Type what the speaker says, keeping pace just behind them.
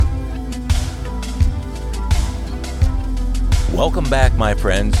Welcome back, my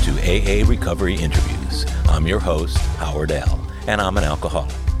friends, to AA Recovery Interviews. I'm your host, Howard L., and I'm an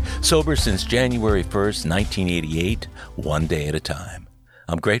alcoholic. Sober since January 1st, 1988, one day at a time.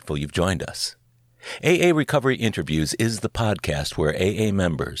 I'm grateful you've joined us. AA Recovery Interviews is the podcast where AA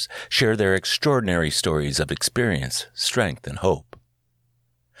members share their extraordinary stories of experience, strength, and hope.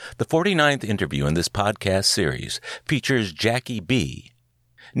 The 49th interview in this podcast series features Jackie B.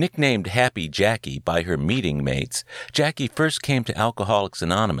 Nicknamed Happy Jackie by her meeting mates, Jackie first came to Alcoholics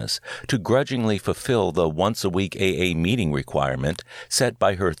Anonymous to grudgingly fulfill the once-a-week AA meeting requirement set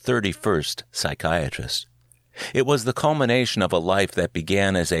by her 31st psychiatrist. It was the culmination of a life that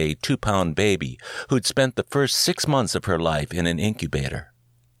began as a 2-pound baby who'd spent the first 6 months of her life in an incubator.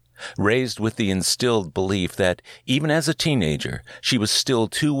 Raised with the instilled belief that, even as a teenager, she was still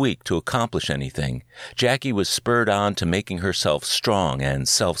too weak to accomplish anything, Jackie was spurred on to making herself strong and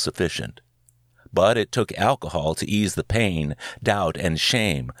self-sufficient. But it took alcohol to ease the pain, doubt, and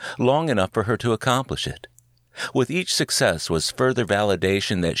shame long enough for her to accomplish it. With each success was further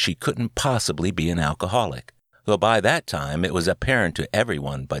validation that she couldn't possibly be an alcoholic, though by that time it was apparent to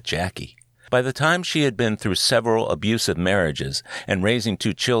everyone but Jackie. By the time she had been through several abusive marriages and raising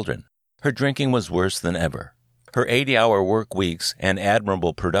 2 children, her drinking was worse than ever. Her 80-hour work weeks and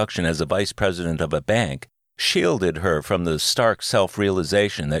admirable production as a vice president of a bank shielded her from the stark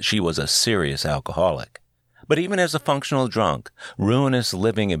self-realization that she was a serious alcoholic. But even as a functional drunk, ruinous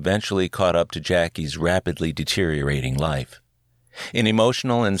living eventually caught up to Jackie's rapidly deteriorating life. In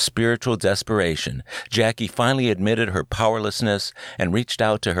emotional and spiritual desperation, Jackie finally admitted her powerlessness and reached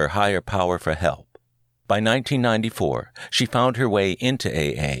out to her higher power for help. By 1994, she found her way into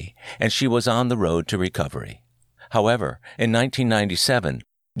AA, and she was on the road to recovery. However, in 1997,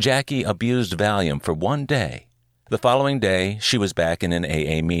 Jackie abused Valium for 1 day. The following day, she was back in an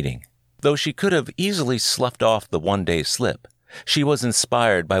AA meeting. Though she could have easily sloughed off the 1-day slip, she was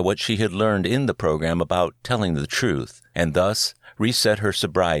inspired by what she had learned in the program about telling the truth, and thus reset her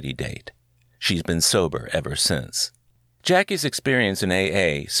sobriety date. She's been sober ever since. Jackie's experience in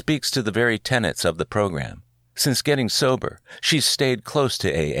AA speaks to the very tenets of the program. Since getting sober, she's stayed close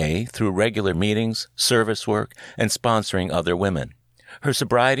to AA through regular meetings, service work, and sponsoring other women. Her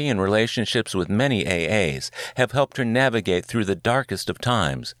sobriety and relationships with many AAs have helped her navigate through the darkest of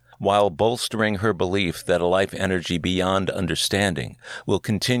times, while bolstering her belief that a life energy beyond understanding will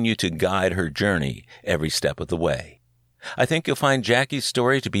continue to guide her journey every step of the way. I think you'll find Jackie's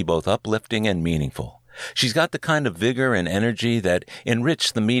story to be both uplifting and meaningful. She's got the kind of vigor and energy that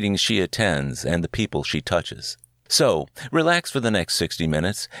enrich the meetings she attends and the people she touches. So, relax for the next 60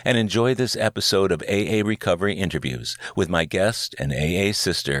 minutes and enjoy this episode of AA Recovery Interviews with my guest and AA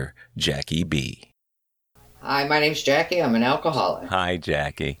sister, Jackie B. Hi, my name's Jackie. I'm an alcoholic. Hi,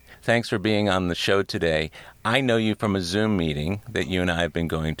 Jackie. Thanks for being on the show today. I know you from a Zoom meeting that you and I have been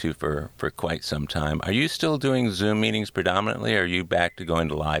going to for quite some time. Are you still doing Zoom meetings predominantly, or are you back to going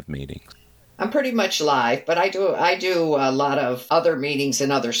to live meetings? I'm pretty much live, but I do a lot of other meetings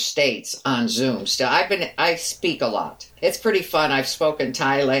in other states on Zoom. Still, I speak a lot. It's pretty fun. I've spoken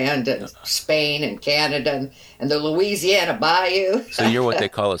Thailand and Spain and Canada and the Louisiana Bayou. So you're what they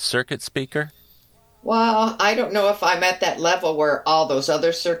call a circuit speaker? Well, I don't know if I'm at that level where all those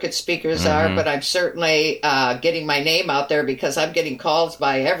other circuit speakers are, but I'm certainly getting my name out there because I'm getting calls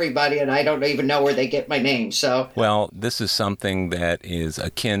by everybody, and I don't even know where they get my name. So, well, this is something that is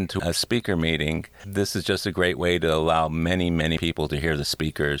akin to a speaker meeting. This is just a great way to allow many, many people to hear the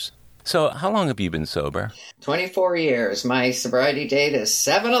speakers. So how long have you been sober? 24 years. My sobriety date is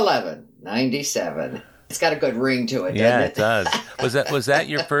 7/11/97. It's got a good ring to it, doesn't it? Yeah, it does. Was that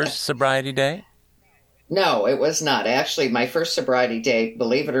your first sobriety day? No, it was not. Actually, my first sobriety date,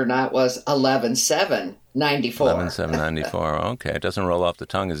 believe it or not, was 11/7/94. 11/7/94. Okay, it doesn't roll off the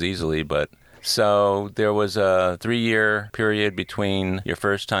tongue as easily, but so there was a 3-year period between your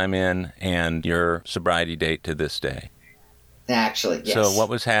first time in and your sobriety date to this day. Actually, yes. So what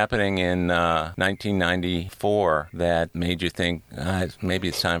was happening in 1994 that made you think, maybe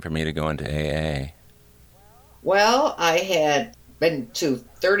it's time for me to go into AA? Well, I had been to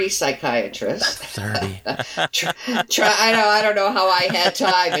 30 psychiatrists. 30. I don't know how I had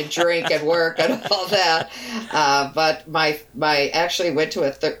time and drink and work and all that. But my actually went to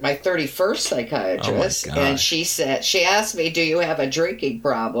my 31st psychiatrist, and she asked me, "Do you have a drinking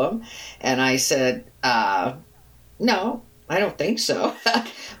problem?" And I said, "No, I don't think so."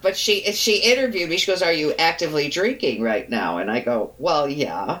 But she interviewed me. She goes, "Are you actively drinking right now?" And I go, "Well,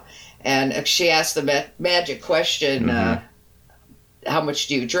 yeah." And she asked the magic question, how much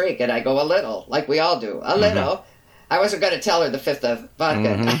do you drink? And I go, a little, like we all do, a little. I wasn't going to tell her the fifth of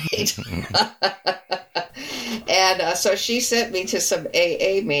vodka a night. And so she sent me to some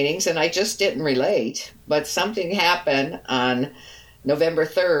AA meetings, and I just didn't relate. But something happened on November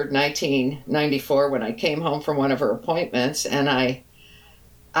 3rd, 1994, when I came home from one of her appointments, and I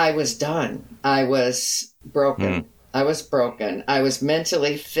was done. I was broken. I was broken. I was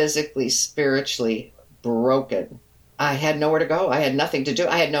mentally, physically, spiritually broken. I had nowhere to go. I had nothing to do.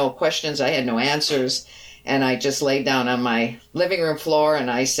 I had no questions. I had no answers. And I just laid down on my living room floor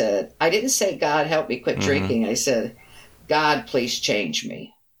and I said, I didn't say, God, help me quit drinking. I said, God, please change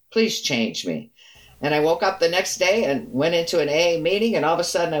me. Please change me. And I woke up the next day and went into an AA meeting, and all of a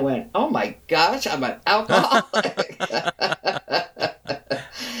sudden I went, oh my gosh, I'm an alcoholic.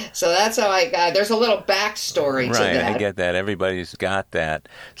 So that's how I got. There's a little backstory to that. Right, I get that. Everybody's got that.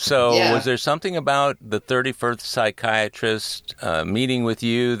 So was there something about the 31st psychiatrist meeting with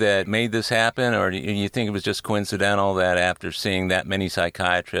you that made this happen, or do you think it was just coincidental that after seeing that many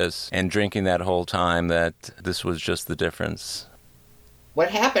psychiatrists and drinking that whole time that this was just the difference?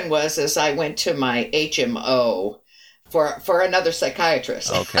 What happened was I went to my HMO for another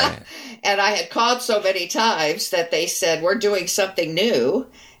psychiatrist. Okay. And I had called so many times that they said, we're doing something new.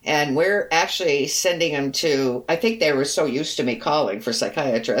 And we're actually sending them to, I think they were so used to me calling for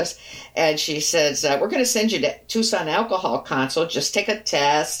psychiatrists. And she says, we're going to send you to Tucson Alcohol Consult. Just take a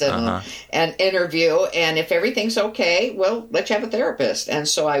test and an interview. And if everything's okay, we'll let you have a therapist. And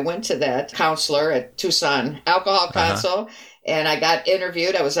so I went to that counselor at Tucson Alcohol Consult. And I got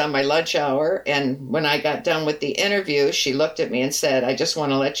interviewed. I was on my lunch hour. And when I got done with the interview, she looked at me and said, I just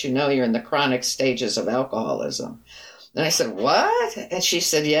want to let you know you're in the chronic stages of alcoholism. And I said, what? And she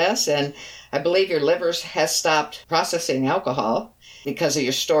said, yes. And I believe your liver has stopped processing alcohol because of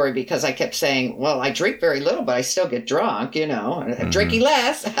your story, because I kept saying, well, I drink very little, but I still get drunk, I'm drinking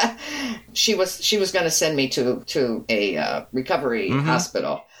less. She was going to send me to a recovery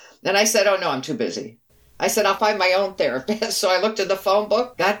hospital. And I said, oh, no, I'm too busy. I said, I'll find my own therapist. So I looked in the phone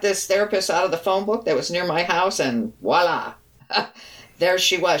book, got this therapist out of the phone book that was near my house, and voila. There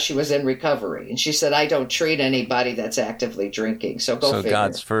she was. She was in recovery. And she said, I don't treat anybody that's actively drinking. So go figure. So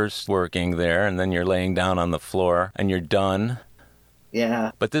God's first working there, and then you're laying down on the floor, and you're done.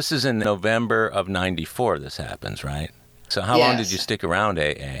 Yeah. But this is in November of 94 this happens, right? So how long did you stick around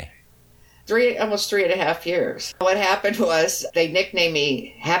AA? Almost 3.5 years. What happened was they nicknamed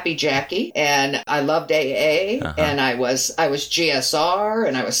me Happy Jackie, and I loved AA, and I was GSR,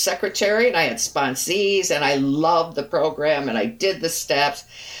 and I was secretary, and I had sponsees, and I loved the program, and I did the steps.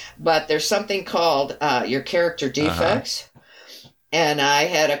 But there's something called your character defects. And I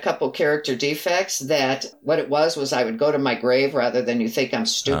had a couple character defects that what it was I would go to my grave rather than you think I'm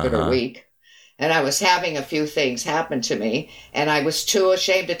stupid or weak. And I was having a few things happen to me, and I was too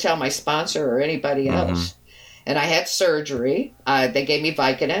ashamed to tell my sponsor or anybody else. And I had surgery. They gave me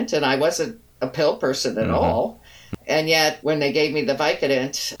Vicodin, and I wasn't a pill person at all. And yet, when they gave me the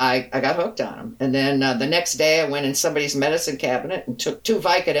Vicodin, I got hooked on them. And then the next day, I went in somebody's medicine cabinet and took 2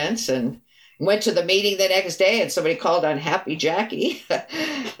 Vicodins and went to the meeting the next day, and somebody called on Happy Jackie.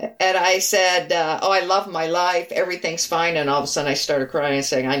 And I said, I love my life. Everything's fine. And all of a sudden I started crying and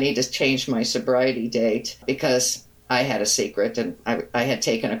saying, I need to change my sobriety date because I had a secret. And I had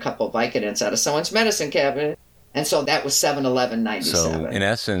taken a couple of Vicodins out of someone's medicine cabinet. And so that was 7/11/97. So in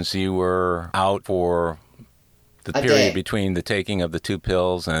essence, you were out for the period between the taking of the 2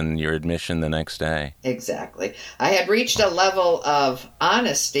 pills and your admission the next day. Exactly. I had reached a level of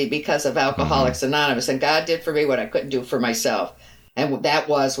honesty because of Alcoholics Anonymous, and God did for me what I couldn't do for myself. And that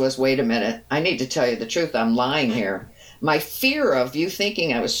was, wait a minute, I need to tell you the truth. I'm lying here. My fear of you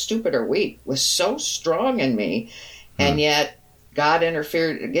thinking I was stupid or weak was so strong in me, and yet God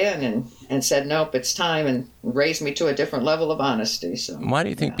interfered again and said, nope, it's time, and raised me to a different level of honesty. So, why do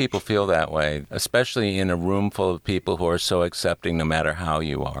you think people feel that way, especially in a room full of people who are so accepting no matter how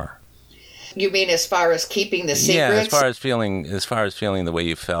you are? You mean as far as keeping the secrets? Yeah, as far as feeling the way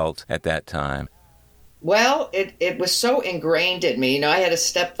you felt at that time. Well, it was so ingrained in me. I had a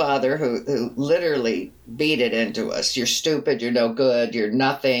stepfather who literally beat it into us. You're stupid, you're no good, you're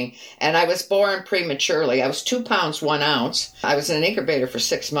nothing. And I was born prematurely. I was 2 pounds, 1 ounce. I was in an incubator for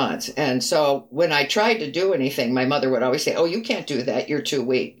 6 months. And so when I tried to do anything, my mother would always say, oh, you can't do that, you're too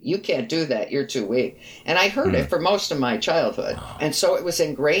weak. You can't do that, you're too weak. And I heard it for most of my childhood. And so it was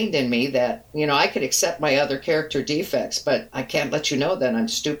ingrained in me that, I could accept my other character defects, but I can't let you know that I'm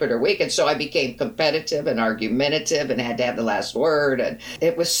stupid or weak. And so I became competitive and argumentative and had to have the last word. And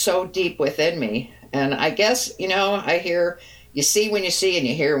it was so deep within me. And I guess, I hear, you see when you see and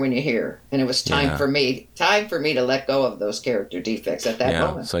you hear when you hear. And it was time for me to let go of those character defects at that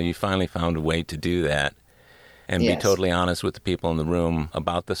moment. So you finally found a way to do that and be totally honest with the people in the room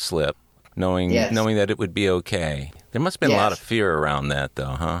about the slip. knowing that it would be okay. There must have been a lot of fear around that, though,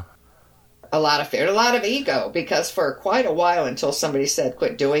 huh? A lot of fear, a lot of ego, because for quite a while, until somebody said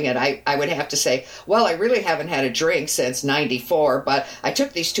quit doing it, I would have to say, well, I really haven't had a drink since 94, but I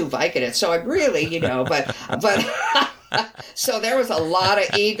took these 2 Vicodins, so I'm really, but so there was a lot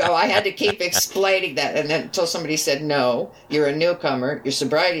of ego. I had to keep explaining that, and then until somebody said, no, you're a newcomer, your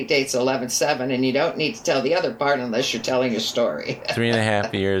sobriety date's 11/7, and you don't need to tell the other part unless you're telling your story.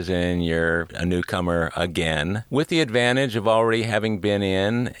 3.5 years in, you're a newcomer again, with the advantage of already having been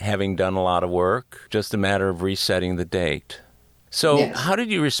in, having done a lot of work, just a matter of resetting the date. So How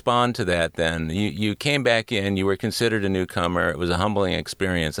did you respond to that then? You came back in, you were considered a newcomer. It was a humbling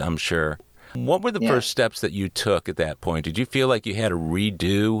experience, I'm sure. What were the first steps that you took at that point? Did you feel like you had to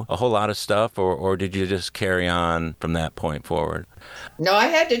redo a whole lot of stuff, or did you just carry on from that point forward? No, I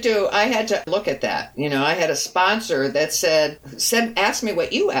had to look at that. I had a sponsor that said, ask me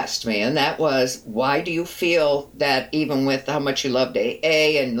what you asked me. And that was, why do you feel that even with how much you loved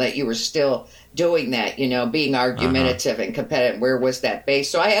AA and that you were still doing that, being argumentative and competitive, where was that base?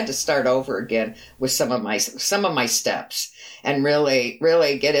 So I had to start over again with some of my steps and really,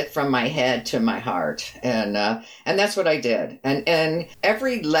 really get it from my head to my heart. And that's what I did. And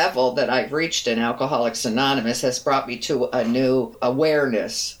every level that I've reached in Alcoholics Anonymous has brought me to a new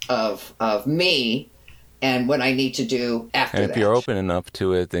awareness of me and what I need to do after that. And if you're open enough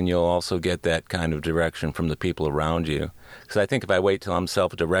to it, then you'll also get that kind of direction from the people around you. Because I think if I wait till I'm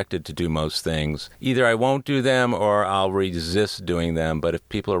self-directed to do most things, either I won't do them or I'll resist doing them. But if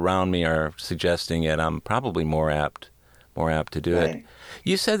people around me are suggesting it, I'm probably more apt to do it.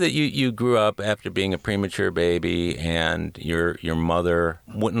 You said that you grew up after being a premature baby, and your mother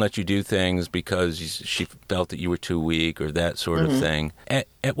wouldn't let you do things because she felt that you were too weak or that sort of thing. At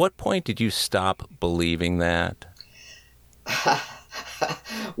what point did you stop believing that?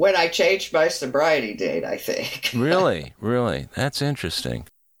 When I changed my sobriety date, I think. Really? That's interesting.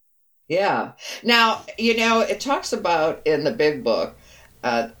 Yeah. Now, it talks about in the big book,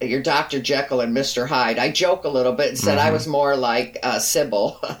 your Dr. Jekyll and Mr. Hyde. I joke a little bit and said I was more like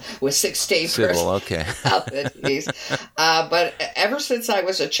Sybil with 16 personalities. But ever since I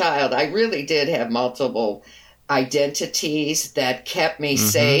was a child, I really did have multiple identities that kept me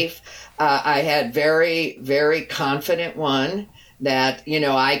safe. I had very, very confident one that,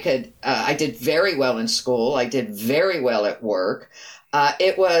 I did very well in school. I did very well at work.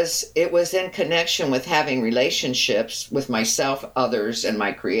 It was in connection with having relationships with myself, others, and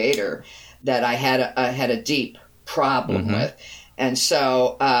my Creator that I had a deep problem with. And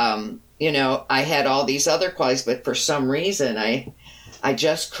so, I had all these other qualities, but for some reason, I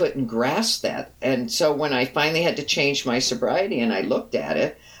just couldn't grasp that. And so when I finally had to change my sobriety and I looked at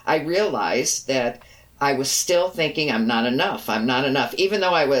it, I realized that I was still thinking I'm not enough, even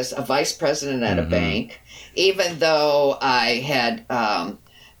though I was a vice president at a bank. Even though I had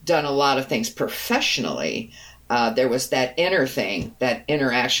done a lot of things professionally, there was that inner thing, that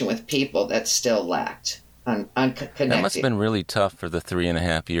interaction with people that still lacked, unconnected. That must have been really tough for the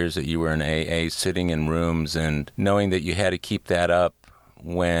 3.5 years that you were in AA, sitting in rooms and knowing that you had to keep that up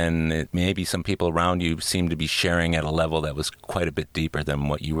when maybe some people around you seemed to be sharing at a level that was quite a bit deeper than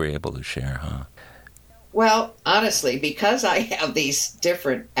what you were able to share, huh? Well, honestly, because I have these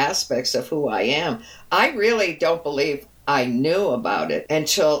different aspects of who I am, I really don't believe I knew about it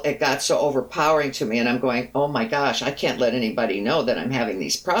until it got so overpowering to me. And I'm going, oh my gosh, I can't let anybody know that I'm having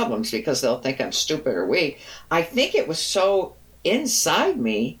these problems because they'll think I'm stupid or weak. I think it was so inside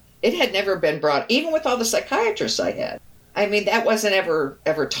me, it had never been brought, even with all the psychiatrists I had. I mean, that wasn't ever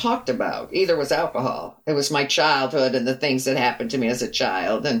talked about. Either was alcohol. It was my childhood and the things that happened to me as a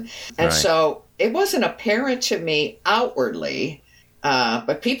child. And so it wasn't apparent to me outwardly,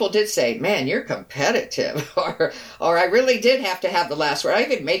 but people did say, man, you're competitive, or I really did have to have the last word. I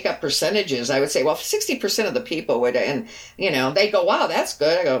could make up percentages. I would say, well, 60% of the people would, and, they go, wow, that's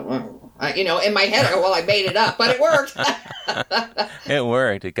good. I go, well, in my head, I go, well, I made it up, but it worked. It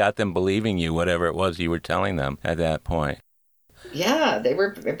worked. It got them believing you, whatever it was you were telling them at that point. Yeah, they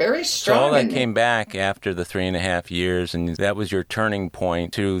were very strong. So all that came back after the 3.5 years, and that was your turning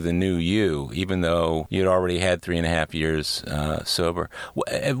point to the new you, even though you'd already had 3.5 years sober.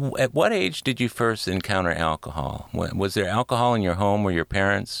 At what age did you first encounter alcohol? Was there alcohol in your home? Were your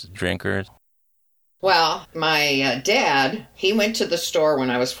parents drinkers? Well, my dad, he went to the store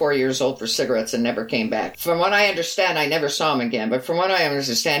when I was 4 years old for cigarettes and never came back. From what I understand, I never saw him again, but from what I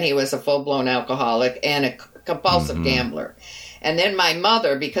understand, he was a full-blown alcoholic and a compulsive gambler. And then my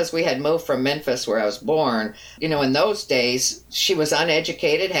mother, because we had moved from Memphis where I was born, in those days, she was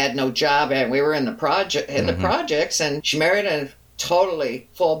uneducated, had no job, and we were in the projects, and she married a totally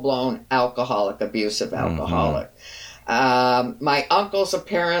full-blown alcoholic, abusive alcoholic. My uncles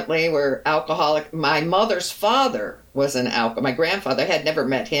apparently were alcoholic. My mother's father was an alcoholic. My grandfather had never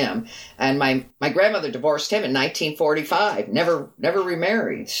met him, and my grandmother divorced him in 1945. Never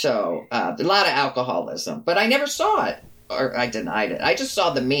remarried. So a lot of alcoholism, but I never saw it, or I denied it. I just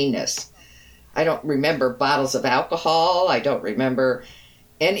saw the meanness. I don't remember bottles of alcohol. I don't remember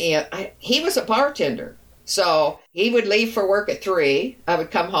any. He was a bartender. So he would leave for work at 3. I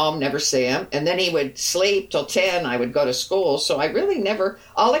would come home, never see him. And then he would sleep till 10. I would go to school. So I really never,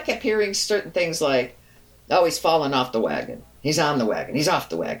 all I kept hearing certain things like, oh, he's fallen off the wagon. He's on the wagon. He's off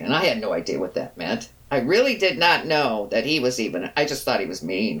the wagon. I had no idea what that meant. I really did not know that he was even, I just thought he was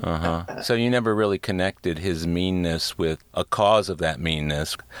mean. So you never really connected his meanness with a cause of that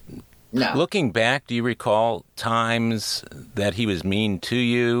meanness. No. Looking back, do you recall times that he was mean to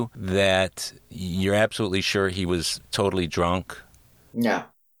you that you're absolutely sure he was totally drunk? No.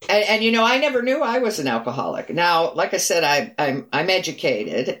 And you know, I never knew I was an alcoholic. Now, like I said, I'm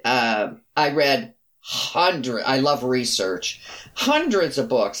educated. I read I love research, hundreds of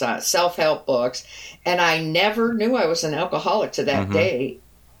books, self-help books, and I never knew I was an alcoholic to that day.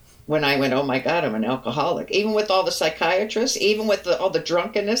 When I went, oh my God, I'm an alcoholic. Even with all the psychiatrists, even with all the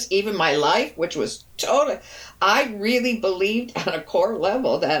drunkenness, even my life, which was totally, I really believed on a core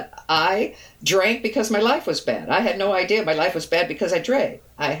level that I drank because my life was bad. I had no idea my life was bad because I drank.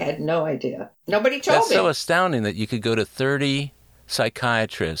 I had no idea. Nobody told me. That's so astounding that you could go to 30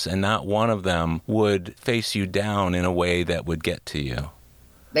 psychiatrists and not one of them would face you down in a way that would get to you.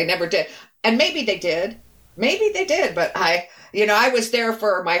 They never did. And maybe they did. But I was there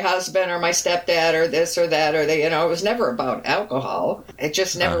for my husband or my stepdad or this or that, or it was never about alcohol. It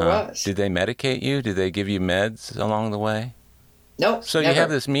just never was. Did they medicate you? Did they give you meds along the way? Nope. So never. You have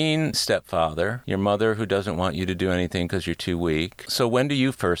this mean stepfather, your mother who doesn't want you to do anything because you're too weak. So when do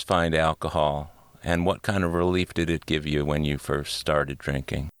you first find alcohol? And what kind of relief did it give you when you first started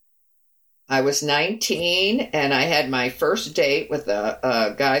drinking? I was 19, and I had my first date with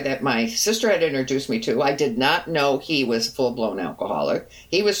a guy that my sister had introduced me to. I did not know he was a full-blown alcoholic.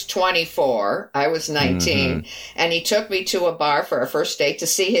 He was 24. I was 19. And he took me to a bar for our first date to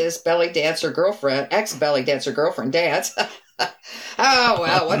see his ex-belly dancer girlfriend dance. Oh,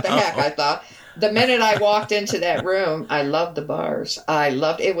 well, what the heck, I thought. The minute I walked into that room, I loved the bars.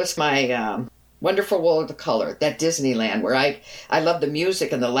 It was my... Wonderful World of Color, that Disneyland where I love the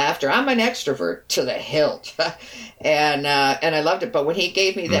music and the laughter. I'm an extrovert to the hilt, and I loved it. But when he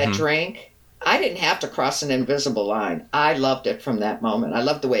gave me that drink, I didn't have to cross an invisible line. I loved it from that moment. I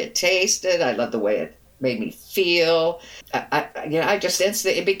loved the way it tasted. I loved the way it made me feel. I just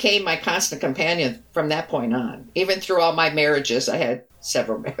instantly, it became my constant companion from that point on. Even through all my marriages, I had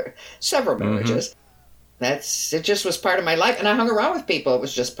several marriages. It just was part of my life, and I hung around with people. It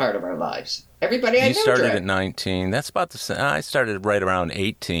was just part of our lives. Everybody I knew You started drank. at 19. That's about the same. I started right around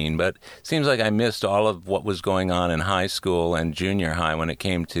 18, but it seems like I missed all of what was going on in high school and junior high when it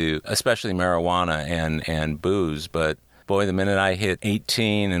came to especially marijuana and booze. But boy, the minute I hit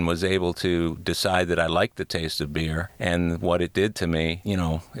 18 and was able to decide that I liked the taste of beer and what it did to me,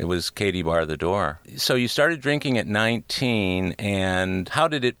 it was Katie bar the door. So you started drinking at 19, and how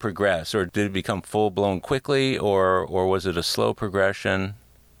did it progress? Or did it become full-blown quickly, or was it a slow progression?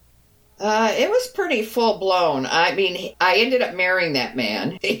 It was pretty full blown. I mean, I ended up marrying that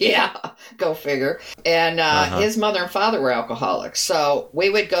man. Yeah, go figure. And his mother and father were alcoholics. So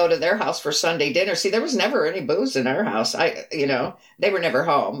we would go to their house for Sunday dinner. See, there was never any booze in our house. They were never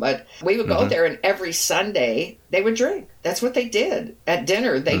home, but we would go there, and every Sunday they would drink. That's what they did. At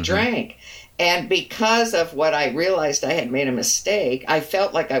dinner, they drank. And because of what I realized I had made a mistake, I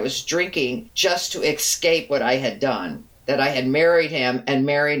felt like I was drinking just to escape what I had done. That I had married him and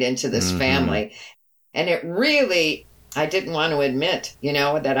married into this family. And it really, I didn't want to admit,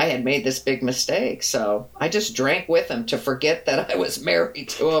 that I had made this big mistake. So I just drank with him to forget that I was married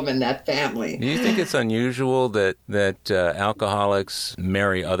to him and that family. Do you think it's unusual that alcoholics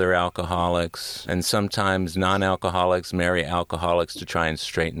marry other alcoholics, and sometimes non-alcoholics marry alcoholics to try and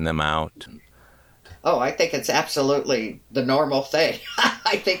straighten them out? Oh, I think it's absolutely the normal thing.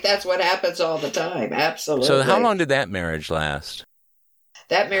 I think that's what happens all the time. Absolutely. So how long did that marriage last?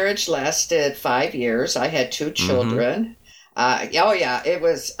 That marriage lasted 5 years. I had 2 children. It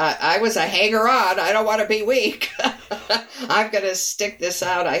was, I was a hanger-on. I don't want to be weak. I'm going to stick this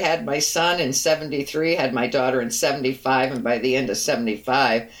out. I had my son in 73, had my daughter in 75, and by the end of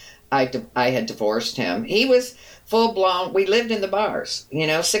 75, I had divorced him. He was full-blown. We lived in the bars.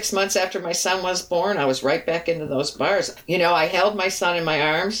 6 months after my son was born, I was right back into those bars. I held my son in my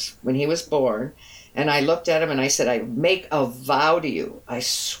arms when he was born, And I looked at him and I said, I make a vow to you. I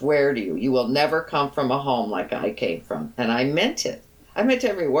swear to you, you will never come from a home like I came from. And I meant it. I meant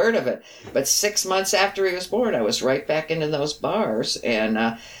every word of it. But 6 months after he was born, I was right back into those bars. And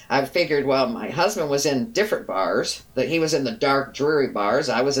I figured, well, my husband was in different bars. That he was in the dark, dreary bars.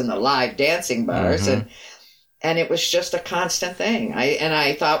 I was in the live dancing bars. Mm-hmm. And it was just a constant thing.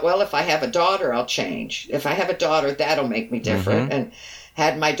 I thought, well, if I have a daughter, I'll change. If I have a daughter, that'll make me different. Mm-hmm. And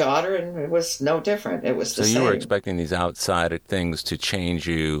had my daughter, and it was no different. It was the same. So you were expecting these outside things to change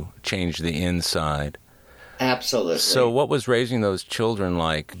you, change the inside. Absolutely. So what was raising those children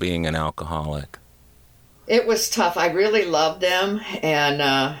like, being an alcoholic? It was tough. I really loved them,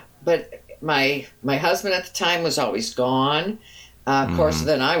 and but my husband at the time was always gone. Of course,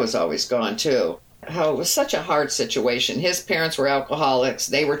 then I was always gone too. Oh, it was such a hard situation. His parents were alcoholics.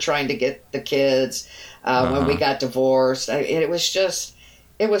 They were trying to get the kids when we got divorced.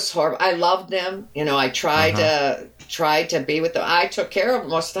 It was horrible. I loved them. I tried to be with them. I took care of him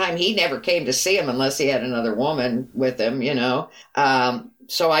most of the time. He never came to see him unless he had another woman with him,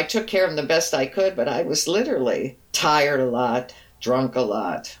 So I took care of him the best I could, but I was literally tired a lot, drunk a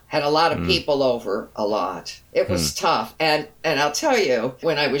lot, had a lot of people over a lot. It was tough. And I'll tell you,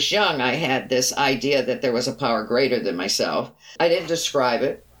 when I was young, I had this idea that there was a power greater than myself. I didn't describe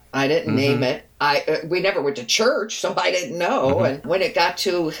it. I didn't name it. We never went to church, so I didn't know. And when it got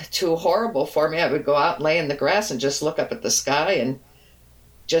too horrible for me, I would go out and lay in the grass and just look up at the sky and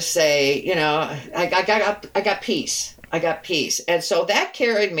just say, I got peace. I got peace. And so that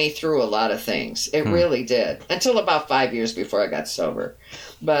carried me through a lot of things. It really did. Until about 5 years before I got sober.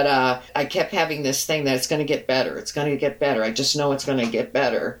 But I kept having this thing that it's going to get better. It's going to get better. I just know it's going to get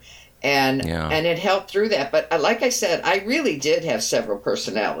better. And it helped through that. But like I said, I really did have several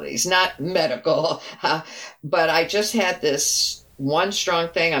personalities, not medical, but I just had this one strong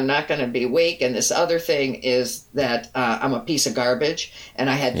thing, I'm not going to be weak, and this other thing is that I'm a piece of garbage, and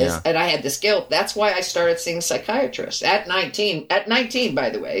I had this guilt. That's why I started seeing psychiatrists at 19. At 19,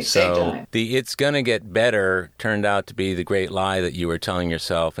 by the way, same time. The "it's going to get better" turned out to be the great lie that you were telling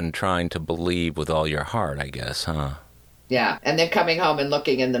yourself and trying to believe with all your heart, I guess, huh? Yeah, and then coming home and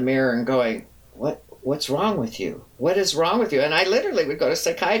looking in the mirror and going, what's wrong with you? What is wrong with you? And I literally would go to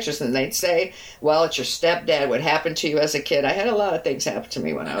psychiatrists and they'd say, well, it's your stepdad. What happened to you as a kid? I had a lot of things happen to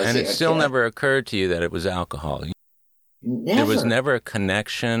me when I was a kid. And it still never occurred to you that it was alcohol? Never. There was never a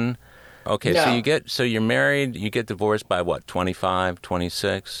connection? Okay, no. So you're married, you get divorced by what, 25,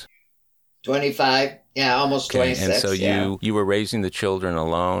 26? 25, yeah, almost 26. And so you were raising the children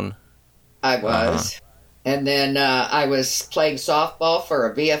alone? I was. And then I was playing softball for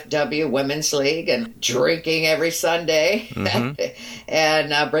a VFW women's league and drinking every Sunday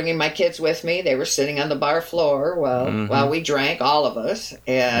and bringing my kids with me. They were sitting on the bar floor while we drank, all of us.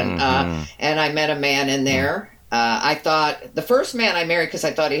 And I met a man in there. I thought the first man I married because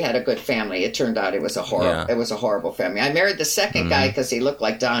I thought he had a good family. It turned out it was a horrible family. I married the second guy because he looked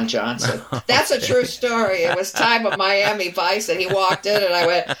like Don Johnson. That's a true story. It was time of Miami Vice, and he walked in, and I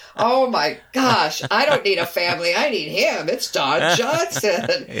went, "Oh my gosh, I don't need a family. I need him. It's Don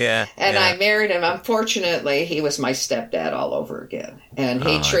Johnson." I married him. Unfortunately, he was my stepdad all over again, and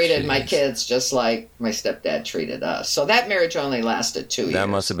he treated my kids just like my stepdad treated us. So that marriage only lasted 2 years. That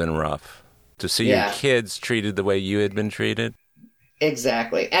must have been rough. To see your kids treated the way you had been treated?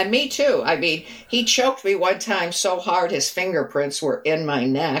 Exactly. And me too. I mean, he choked me one time so hard his fingerprints were in my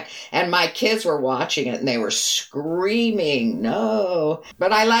neck, and my kids were watching it and they were screaming, no.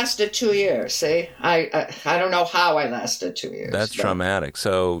 But I lasted 2 years, see? I don't know how I lasted 2 years. That's traumatic.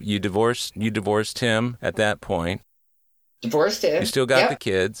 So you divorced him at that point. Divorced him. You still got the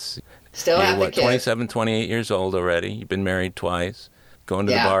kids. Still have the kids. 27, 28 years old already. You've been married twice. Going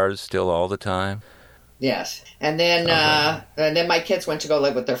to the bars still all the time? Yes. And then my kids went to go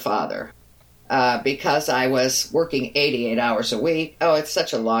live with their father because I was working 88 hours a week. Oh, it's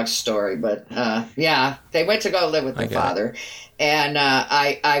such a long story, but they went to go live with their father. And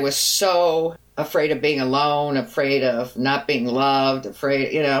I was so afraid of being alone, afraid of not being loved,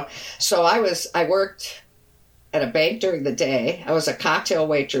 afraid, So I worked at a bank during the day. I was a cocktail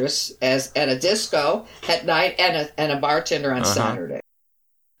waitress at a disco at night and a bartender on Saturday.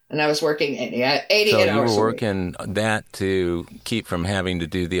 And I was working 88 hours a week. So you were working that to keep from having to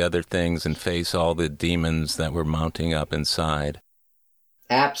do the other things and face all the demons that were mounting up inside.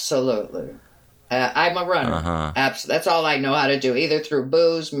 Absolutely. I'm a runner. That's all I know how to do, either through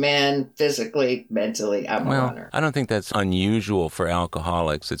booze, men, physically, mentally. I'm a runner. I don't think that's unusual for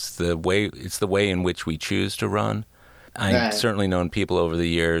alcoholics. It's the way in which we choose to run. I've certainly known people over the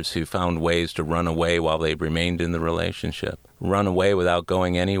years who found ways to run away while they remained in the relationship. Run away without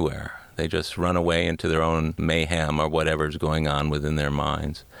going anywhere. They just run away into their own mayhem or whatever's going on within their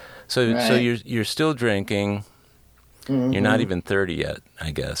minds. So you're still drinking. Mm-hmm. You're not even 30 yet,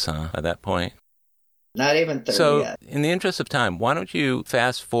 I guess, huh? At that point. Not even 30 yet. So, in the interest of time, why don't you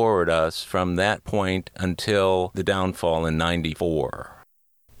fast forward us from that point until the downfall in 94?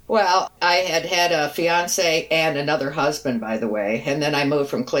 Well, I had a fiance and another husband, by the way, and then I moved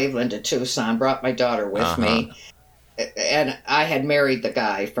from Cleveland to Tucson, brought my daughter with me, and I had married the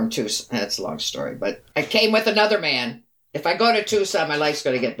guy from Tucson. That's a long story, but I came with another man. If I go to Tucson, my life's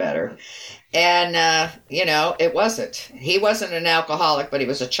going to get better. And, it wasn't. He wasn't an alcoholic, but he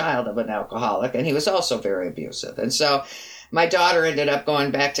was a child of an alcoholic, and he was also very abusive. And so my daughter ended up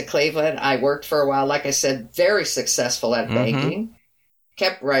going back to Cleveland. I worked for a while, like I said, very successful at banking,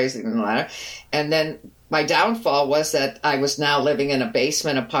 kept rising in the ladder. And then my downfall was that I was now living in a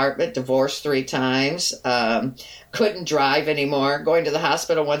basement apartment, divorced 3 times, couldn't drive anymore, going to the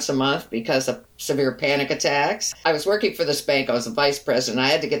hospital once a month because of severe panic attacks. I was working for this bank. I was a vice president. I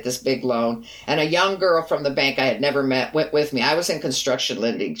had to get this big loan. And a young girl from the bank I had never met went with me. I was in construction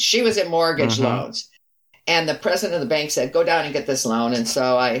lending. She was in mortgage loans. And the president of the bank said, go down and get this loan. And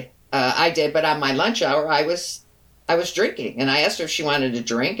so I did. But on my lunch hour, I was drinking. And I asked her if she wanted to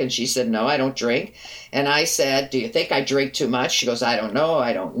drink. And she said, no, I don't drink. And I said, do you think I drink too much? She goes, I don't know.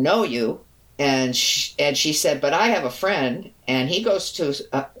 I don't know you. And she said, but I have a friend, and he goes to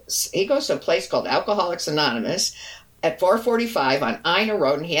a place called Alcoholics Anonymous at 445 on Ina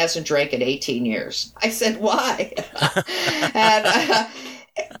Road, and he hasn't drank in 18 years. I said, why?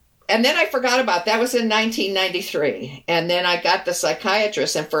 And then I forgot about that. Was in 1993. And then I got the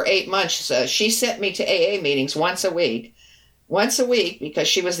psychiatrist, and for 8 months, she sent me to AA meetings once a week, because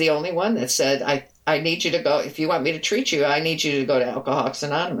she was the only one that said, I need you to go. If you want me to treat you, I need you to go to Alcoholics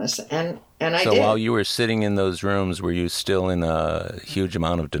Anonymous. And I did. So while you were sitting in those rooms, were you still in a huge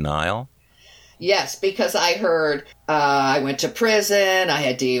amount of denial? Yes, because I heard I went to prison, I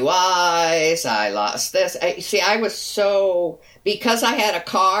had DUIs, I lost this. I was because I had a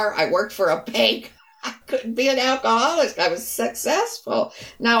car, I worked for a bank, I couldn't be an alcoholic. I was successful.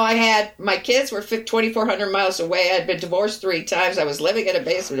 Now my kids were 2,400 miles away. I'd been divorced 3 times. I was living in a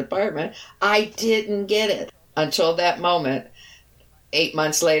basement apartment. I didn't get it until that moment, 8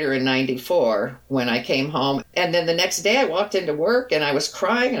 months later in 94, when I came home. And then the next day I walked into work and I was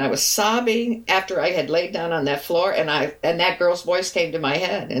crying and I was sobbing after I had laid down on that floor. And that girl's voice came to my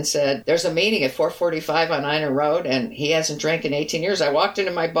head and said, there's a meeting at 445 on Ina Road and he hasn't drank in 18 years. I walked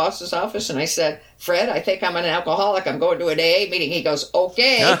into my boss's office and I said, Fred, I think I'm an alcoholic. I'm going to an AA meeting. He goes,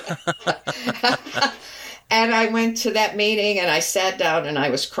 okay. And I went to that meeting and I sat down and I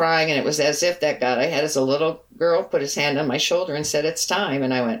was crying, and it was as if that God I had as a little girl put his hand on my shoulder and said, it's time.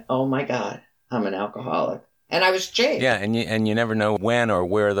 And I went, oh my God, I'm an alcoholic. And I was changed. Yeah, and you never know when or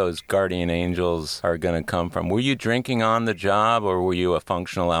where those guardian angels are going to come from. Were you drinking on the job, or were you a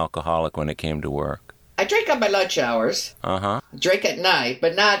functional alcoholic when it came to work? I drink on my lunch hours. Drink at night,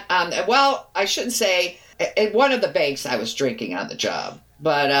 but not on, I shouldn't say, at one of the banks I was drinking on the job.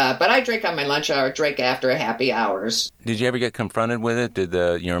 But I drink on my lunch hour, drink after happy hours. Did you ever get confronted with it?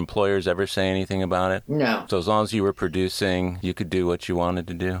 Did your employers ever say anything about it? No. So as long as you were producing, you could do what you wanted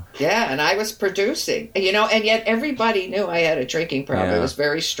to do? Yeah, and I was producing, and yet everybody knew I had a drinking problem. Yeah. It was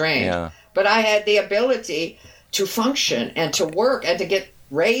very strange. Yeah. But I had the ability to function and to work and to get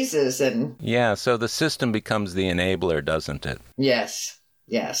raises and... Yeah, so the system becomes the enabler, doesn't it? Yes.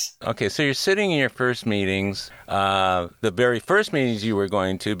 Yes. Okay, so you're sitting in your first meetings. The very first meetings you were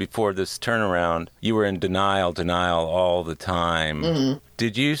going to before this turnaround, you were in denial all the time. Mm-hmm.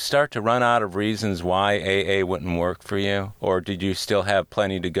 Did you start to run out of reasons why AA wouldn't work for you? Or did you still have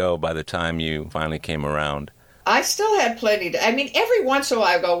plenty to go by the time you finally came around? I still had plenty to... every once in a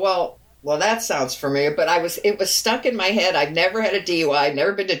while I go, well, that sounds familiar, but it was stuck in my head. I've never had a DUI. I've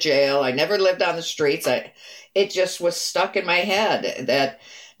never been to jail. I never lived on the streets. It just was stuck in my head that,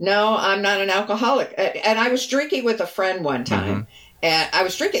 no, I'm not an alcoholic. And I was drinking with a friend one time. Mm-hmm. And I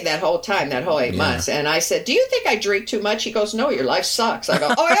was drinking that whole time, that whole 8 months. And I said, do you think I drink too much? He goes, no, your life sucks. I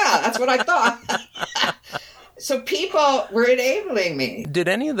go, oh, yeah, that's what I thought. So people were enabling me. Did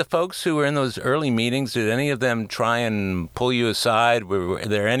any of the folks who were in those early meetings, did any of them try and pull you aside? Were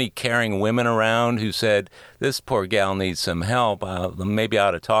there any caring women around who said, this poor gal needs some help, maybe I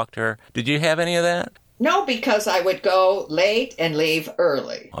ought to talk to her? Did you have any of that? No, because I would go late and leave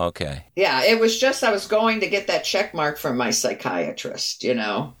early. Okay. Yeah, it was just I was going to get that check mark from my psychiatrist,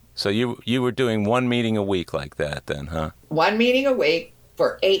 So you were doing one meeting a week like that then, huh? One meeting a week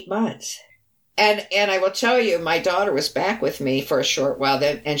for 8 months. And I will tell you, my daughter was back with me for a short while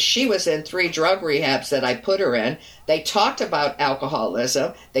then, and she was in 3 drug rehabs that I put her in. They talked about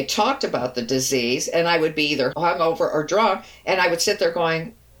alcoholism. They talked about the disease, and I would be either hungover or drunk, and I would sit there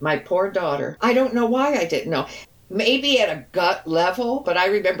going, my poor daughter. I don't know why I didn't know. Maybe at a gut level, but I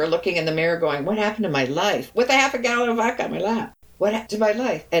remember looking in the mirror going, what happened to my life? With a half a gallon of vodka on my lap. What happened to my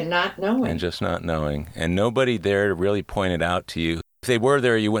life? And not knowing. And just not knowing. And nobody there to really point it out to you. If they were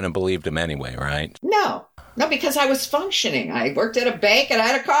there, you wouldn't have believed them anyway, right? No, because I was functioning. I worked at a bank and I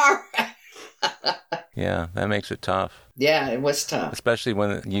had a car. Yeah, that makes it tough. Yeah, it was tough. Especially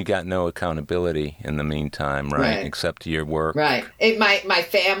when you got no accountability in the meantime, right? Except to your work. Right. My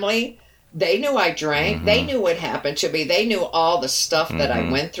family, they knew I drank. Mm-hmm. They knew what happened to me. They knew all the stuff that I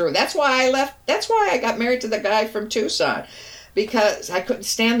went through. That's why I left. That's why I got married to the guy from Tucson. Because I couldn't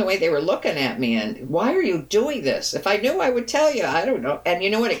stand the way they were looking at me. And why are you doing this? If I knew, I would tell you. I don't know. And you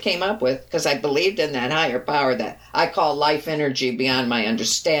know what it came up with? Because I believed in that higher power that I call life energy beyond my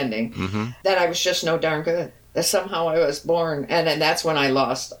understanding, that I was just no darn good. That somehow I was born. And then that's when I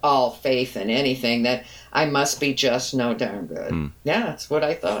lost all faith in anything, that I must be just no darn good. Yeah, that's what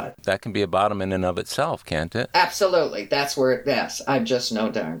I thought. That can be a bottom in and of itself, can't it? Absolutely. That's where yes, I'm just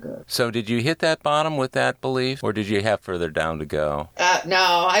no darn good. So did you hit that bottom with that belief, or did you have further down to go?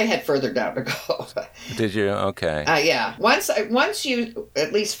 No, I had further down to go. Did you? Okay. Yeah. Once you,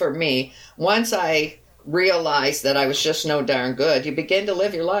 at least for me, once I realized that I was just no darn good, you begin to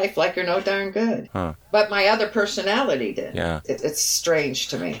live your life like you're no darn good. Huh. But my other personality did. Yeah. It's strange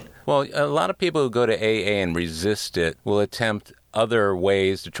to me. Well, a lot of people who go to AA and resist it will attempt other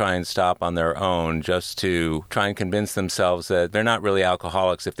ways to try and stop on their own, just to try and convince themselves that they're not really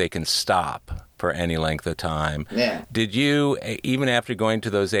alcoholics if they can stop for any length of time. Yeah. Did you, even after going to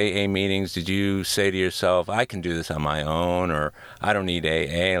those AA meetings, did you say to yourself, I can do this on my own, or I don't need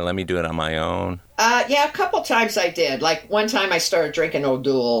AA, let me do it on my own? Yeah, a couple times I did. Like one time I started drinking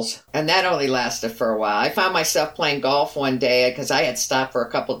O'Doul's, and that only lasted for a while. I found myself playing golf one day because I had stopped for a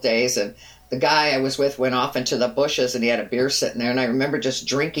couple days, and the guy I was with went off into the bushes, and he had a beer sitting there, and I remember just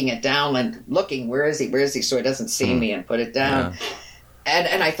drinking it down and looking, where is he, so he doesn't see me, and put it down. Yeah.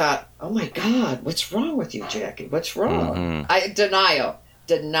 And I thought, oh my God, what's wrong with you, Jackie? What's wrong?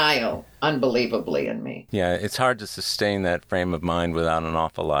 Denial, unbelievably in me. Yeah, it's hard to sustain that frame of mind without an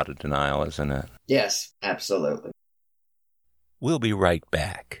awful lot of denial, isn't it? Yes, absolutely. We'll be right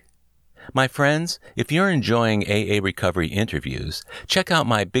back. My friends, if you're enjoying AA Recovery interviews, check out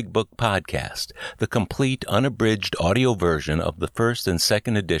my Big Book podcast, the complete unabridged audio version of the first and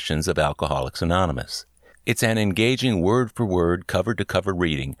second editions of Alcoholics Anonymous. It's an engaging word-for-word, cover-to-cover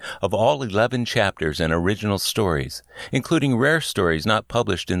reading of all 11 chapters and original stories, including rare stories not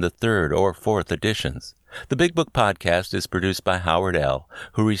published in the third or fourth editions. The Big Book podcast is produced by Howard L.,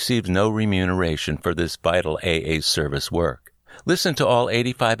 who receives no remuneration for this vital AA service work. Listen to all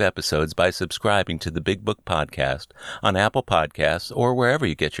 85 episodes by subscribing to the Big Book podcast on Apple Podcasts or wherever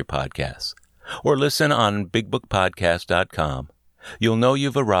you get your podcasts. Or listen on BigBookPodcast.com. You'll know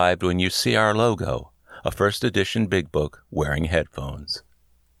you've arrived when you see our logo, a first edition Big Book wearing headphones.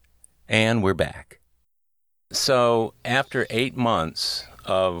 And we're back. So after 8 months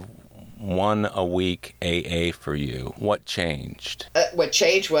of 1 a week AA for you, what changed? What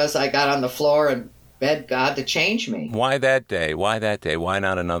changed was I got on the floor and begged God to change me. Why that day? Why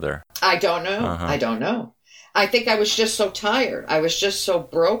not another? I don't know. I don't know. I think I was just so tired. I was just so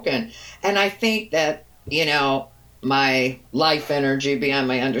broken. And I think that, my life energy beyond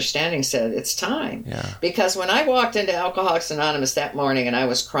my understanding said, it's time. Yeah. Because when I walked into Alcoholics Anonymous that morning and I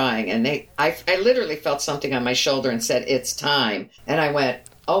was crying, and I literally felt something on my shoulder and said, it's time. And I went,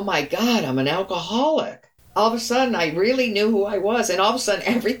 oh my God, I'm an alcoholic. All of a sudden, I really knew who I was. And all of a sudden,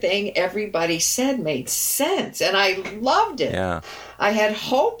 everything everybody said made sense. And I loved it. Yeah. I had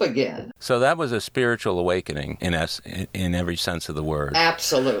hope again. So that was a spiritual awakening in every sense of the word.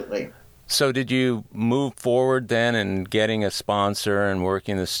 Absolutely. So did you move forward then in getting a sponsor and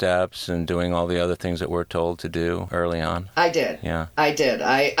working the steps and doing all the other things that we're told to do early on? I did. Yeah. I did.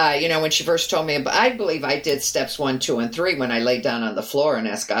 When she first told me, I believe I did steps 1, 2, and 3 when I laid down on the floor and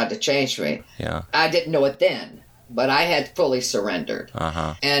asked God to change me. Yeah. I didn't know it then, but I had fully surrendered.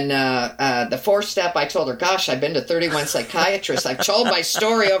 And the 4th step, I told her, gosh, I've been to 31 psychiatrists. I've told my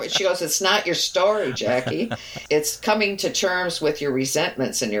story over. She goes, it's not your story, Jackie. It's coming to terms with your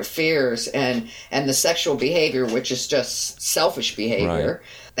resentments and your fears and the sexual behavior, which is just selfish behavior. Right.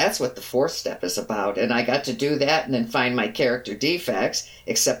 That's what the 4th step is about. And I got to do that and then find my character defects,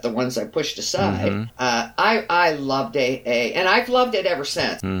 except the ones I pushed aside. I loved AA, and I've loved it ever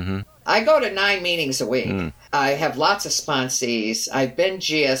since. I go to 9 meetings a week. I have lots of sponsees. I've been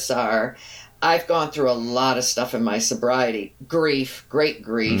GSR. I've gone through a lot of stuff in my sobriety. Grief, great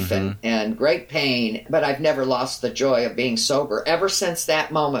grief, and great pain. But I've never lost the joy of being sober. Ever since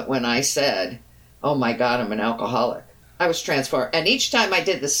that moment when I said, oh my God, I'm an alcoholic, I was transformed. And each time I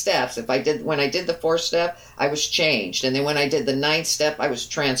did the steps, when I did the 4th step, I was changed. And then when I did the 9th step, I was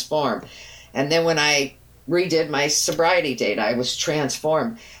transformed. And then when I redid my sobriety date, I was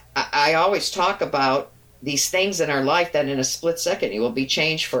transformed. I always talk about these things in our life that in a split second you will be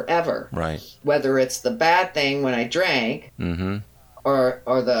changed forever. Right. Whether it's the bad thing when I drank or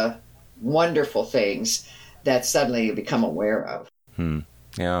the wonderful things that suddenly you become aware of.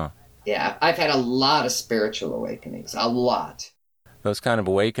 Yeah. Yeah, I've had a lot of spiritual awakenings, a lot. Those kind of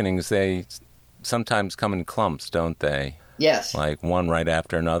awakenings, they sometimes come in clumps, don't they? Yes. Like one right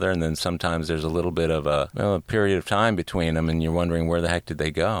after another, and then sometimes there's a little bit of a period of time between them, and you're wondering where the heck did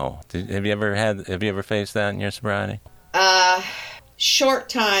they go? Have you ever faced that in your sobriety? Short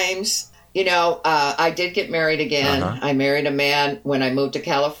times. I did get married again. I married a man when I moved to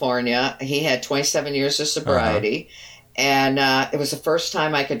California. He had 27 years of sobriety. And it was the first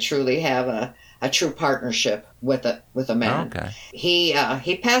time I could truly have a true partnership with a man. Okay.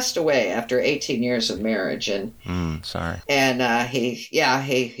 He passed away after 18 years of marriage, and sorry. And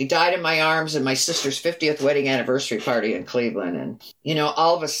he died in my arms at my sister's 50th wedding anniversary party in Cleveland. And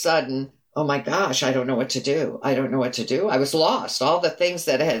all of a sudden, oh my gosh, I don't know what to do. I was lost. All the things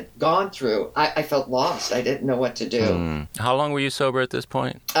that I had gone through, I felt lost. I didn't know what to do. How long were you sober at this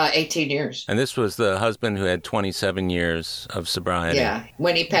point? 18 years. And this was the husband who had 27 years of sobriety. Yeah.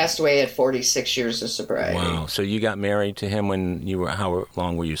 When he passed away, at 46 years of sobriety. Wow. So you got married to him when how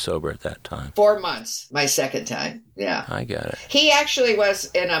long were you sober at that time? 4 months, my second time. Yeah. I get it. He actually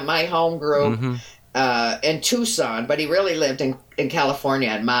was in my home group in Tucson, but he really lived in California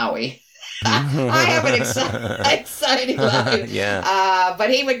and Maui. I have an exciting life. Yeah.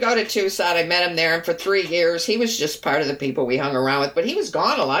 But he would go to Tucson. I met him there, and for 3 years, he was just part of the people we hung around with. But he was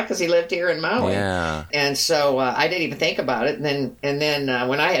gone a lot because he lived here in Maui. Yeah. And so I didn't even think about it. And then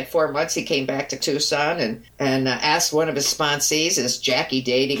when I had 4 months, he came back to Tucson and asked one of his sponsees, "Is Jackie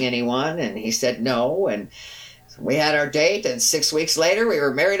dating anyone?" And he said no. And we had our date, and 6 weeks later, we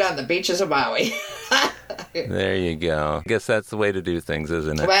were married on the beaches of Maui. There you go. I guess that's the way to do things,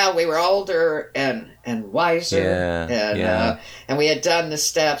 isn't it? Well, we were older and wiser, and we had done the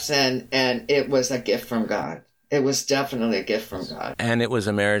steps, and it was a gift from God. It was definitely a gift from God. And it was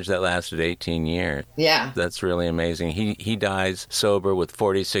a marriage that lasted 18 years. Yeah. That's really amazing. He dies sober with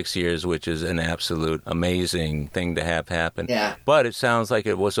 46 years, which is an absolute amazing thing to have happen. Yeah. But it sounds like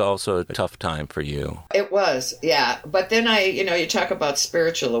it was also a tough time for you. It was, yeah. But then you talk about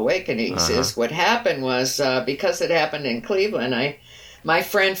spiritual awakenings. Is what happened was, because it happened in Cleveland, my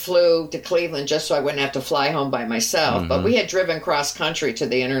friend flew to Cleveland just so I wouldn't have to fly home by myself. But we had driven cross country to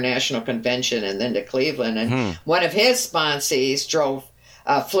the International Convention and then to Cleveland. And one of his sponsees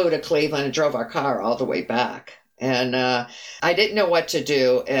flew to Cleveland and drove our car all the way back. And I didn't know what to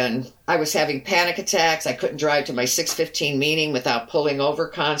do. And I was having panic attacks. I couldn't drive to my 6:15 meeting without pulling over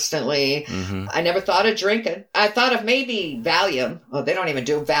constantly. I never thought of drinking. I thought of maybe Valium. Oh, they don't even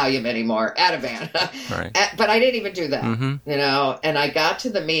do Valium anymore. Ativan. Right. But I didn't even do that, And I got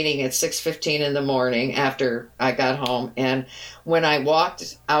to the meeting at 6:15 in the morning after I got home. And when I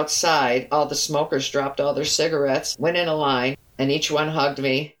walked outside, all the smokers dropped all their cigarettes, went in a line, and each one hugged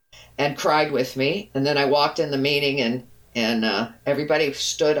me and cried with me. And then I walked in the meeting, and everybody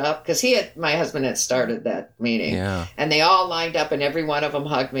stood up because my husband had started that meeting. Yeah. And they all lined up, and every one of them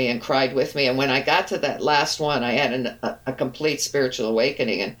hugged me and cried with me. And when I got to that last one, I had a complete spiritual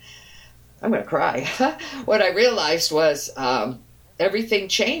awakening, and I'm going to cry. What I realized was everything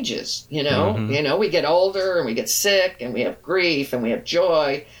changes. We get older and we get sick and we have grief and we have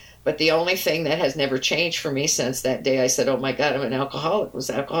joy. But the only thing that has never changed for me since that day I said, oh my God, I'm an alcoholic, was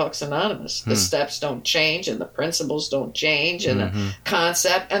Alcoholics Anonymous. The steps don't change, and the principles don't change, and the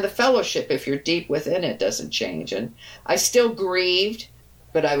concept and the fellowship, if you're deep within it, doesn't change. And I still grieved,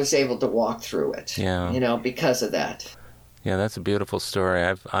 but I was able to walk through it, because of that. Yeah, that's a beautiful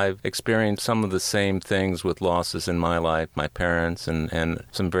story. I've experienced some of the same things with losses in my life, my parents and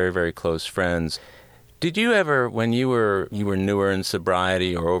some very, very close friends. Did you ever, when you were newer in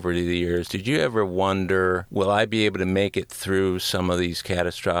sobriety or over the years, did you ever wonder, will I be able to make it through some of these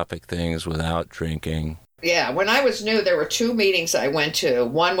catastrophic things without drinking? Yeah, when I was new, there were 2 meetings I went to.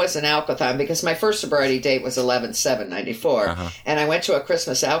 One was an Alcothon, because my first sobriety date was 11/7/94, and I went to a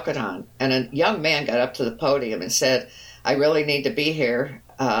Christmas Alcothon, and a young man got up to the podium and said, I really need to be here.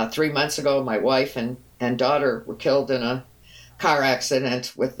 3 months ago, my wife and daughter were killed in a car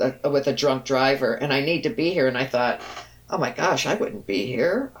accident with a drunk driver, and I need to be here. And I thought, oh my gosh, I wouldn't be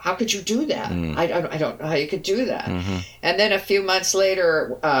here. How could you do that? I don't know how you could do that. And then a few months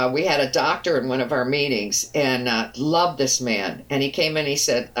later, we had a doctor in one of our meetings and loved this man. And he came in, he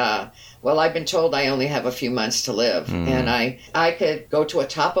said, well, I've been told I only have a few months to live. And I could go to a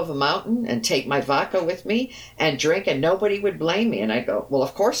top of a mountain and take my vodka with me and drink and nobody would blame me. And I go, well,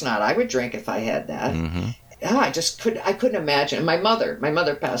 of course not. I would drink if I had that. I couldn't imagine. My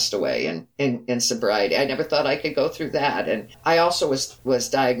mother passed away in sobriety. I never thought I could go through that. And I also was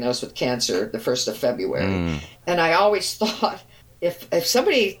diagnosed with cancer the 1st of February. And I always thought if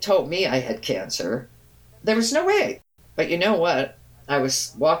somebody told me I had cancer, there was no way. But you know what? I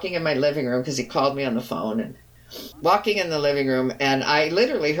was walking in my living room because he called me on the phone and walking in the living room, and I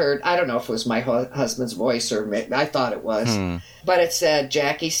literally heard, I don't know if it was my husband's voice or I thought it was, but it said,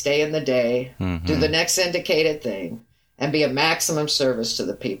 Jackie, stay in the day, do the next indicated thing, and be a maximum service to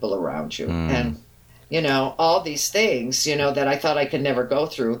the people around you. And, all these things, that I thought I could never go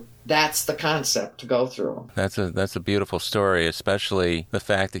through, that's the concept to go through. That's a beautiful story, especially the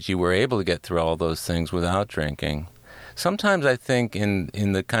fact that you were able to get through all those things without drinking. Sometimes I think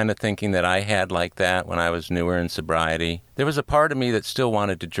in the kind of thinking that I had like that when I was newer in sobriety, there was a part of me that still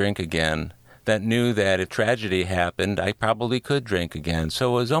wanted to drink again, that knew that if tragedy happened, I probably could drink again.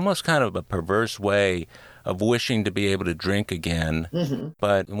 So it was almost kind of a perverse way of wishing to be able to drink again.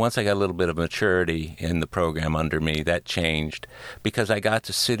 But once I got a little bit of maturity in the program under me, that changed because I got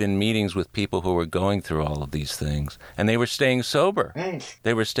to sit in meetings with people who were going through all of these things, and they were staying sober. Right.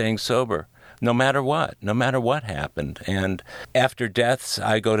 They were staying sober. No matter what happened. And after deaths,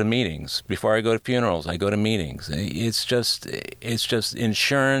 I go to meetings. Before I go to funerals, I go to meetings. It's just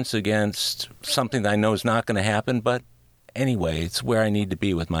insurance against something that I know is not going to happen, but anyway, it's where I need to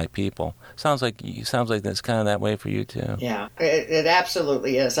be with my people. Sounds like that's kind of that way for you too. Yeah, it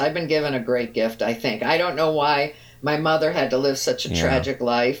absolutely is. I've been given a great gift, I think. I don't know why my mother had to live such a tragic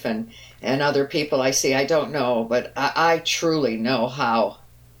life, and other people I see, I don't know, but I truly know how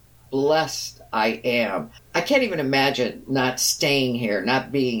blessed I am. I can't even imagine not staying here,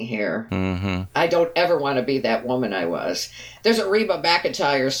 not being here. I don't ever want to be that woman I was. There's a Reba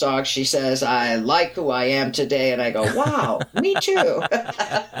McEntire song. She says, I like who I am today. And I go, wow, me too.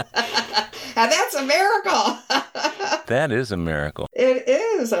 And that's a miracle. That is a miracle. It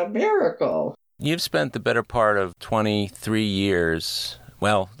is a miracle. You've spent the better part of 23 years.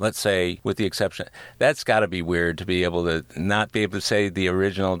 Well, let's say, with the exception, that's got to be weird to be able to not be able to say the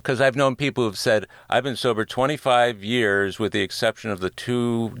original. Because I've known people who've said, I've been sober 25 years with the exception of the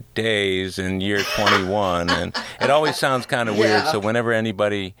 2 days in year 21. And it always sounds kind of weird. So whenever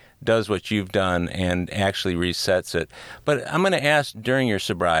anybody does what you've done and actually resets it. But I'm going to ask, during your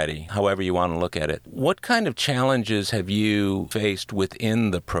sobriety, however you want to look at it, what kind of challenges have you faced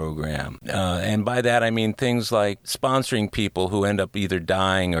within the program? And by that, I mean things like sponsoring people who end up either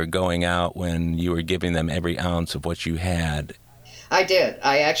dying or going out when you were giving them every ounce of what you had. I did.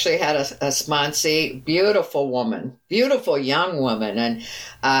 I actually had a sponsee, beautiful woman, beautiful young woman, and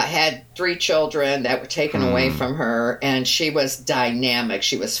had 3 children that were taken away from her, and she was dynamic.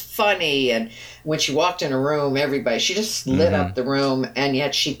 She was funny, and when she walked in a room, she just lit up the room, and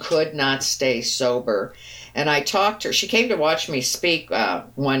yet she could not stay sober. And I talked to her. She came to watch me speak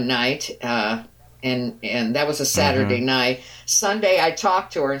one night, and that was a Saturday night. Sunday, I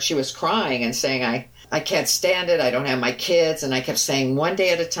talked to her, and she was crying and saying, I can't stand it. I don't have my kids. And I kept saying, one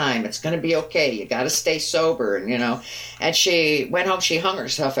day at a time, it's going to be okay. You got to stay sober. And she went home. She hung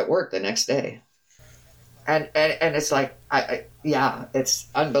herself at work the next day. And it's like, it's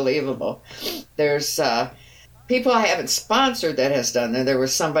unbelievable. There's people I haven't sponsored that has done that. There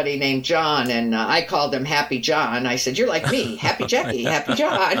was somebody named John, and I called him Happy John. I said, you're like me, Happy Jackie, Happy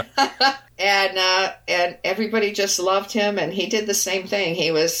John. And everybody just loved him. And he did the same thing.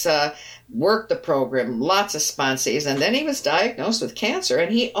 He was... worked the program, lots of sponsees, and then he was diagnosed with cancer,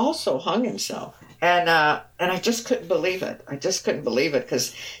 and he also hung himself. And I just couldn't believe it. I just couldn't believe it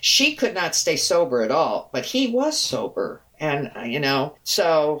because she could not stay sober at all, but he was sober. And,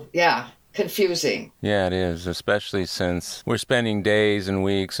 so, yeah, confusing. Yeah, it is, especially since we're spending days and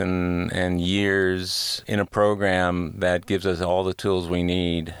weeks and years in a program that gives us all the tools we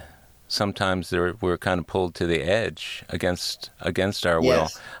need. Sometimes we're kind of pulled to the edge against our will.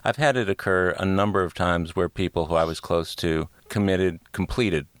 Yes. I've had it occur a number of times where people who I was close to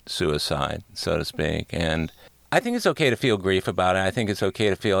completed suicide, so to speak. And I think it's okay to feel grief about it. I think it's okay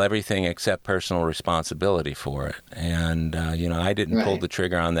to feel everything except personal responsibility for it. And I didn't pull the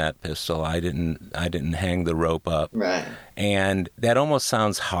trigger on that pistol. I didn't hang the rope up. Right. And that almost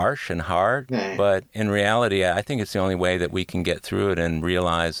sounds harsh and hard, but in reality, I think it's the only way that we can get through it and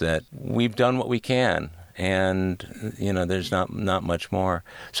realize that we've done what we can. and there's not much more.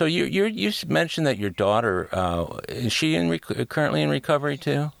 So you mentioned that your daughter is she currently in recovery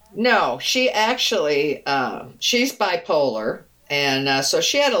too? No, she actually she's bipolar, and so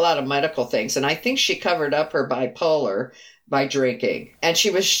she had a lot of medical things, and I think she covered up her bipolar by drinking, and she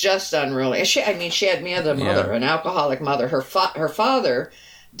was just unruly. And she had me as a mother, an alcoholic mother. Her father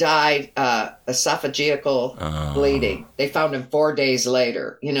died esophageal bleeding. They found him 4 days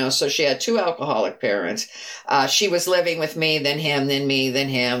later, so she had two alcoholic parents. She was living with me, then him, then me, then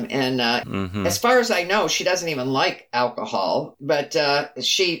him. And as far as I know, she doesn't even like alcohol, but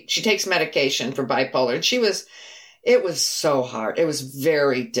she takes medication for bipolar. And it was so hard. It was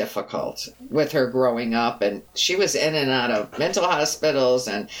very difficult with her growing up. And she was in and out of mental hospitals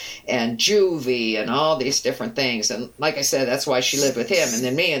and juvie and all these different things. And like I said, that's why she lived with him and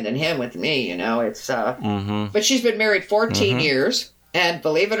then me and then him with me, It's but she's been married 14 years. And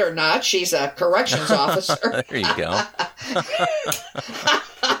believe it or not, she's a corrections officer. There you go.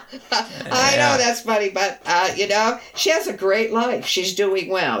 I know that's funny, but, she has a great life. She's doing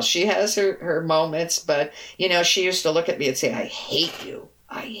well. She has her moments, but, she used to look at me and say, I hate you.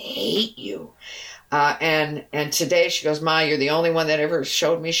 I hate you. And today she goes, Ma, you're the only one that ever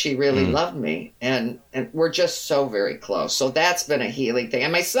showed me she really loved me. And we're just so very close. So that's been a healing thing.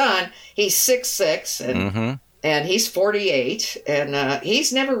 And my son, he's 6'6", and he's 48, and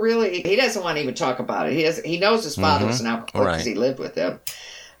he's never really, he doesn't want to even talk about it. He knows his father was an alcoholic because he lived with him.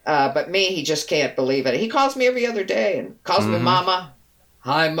 But me, he just can't believe it. He calls me every other day and calls me Mama.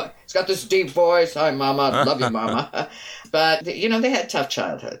 Hi, he's got this deep voice. Hi, Mama. Love you, Mama. But, they had a tough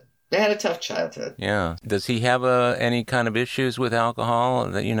childhood. They had a tough childhood. Yeah. Does he have any kind of issues with alcohol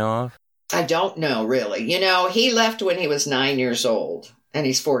that you know of? I don't know, really. He left when he was 9 years old, and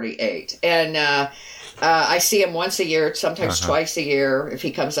he's 48. And I see him once a year, sometimes twice a year. If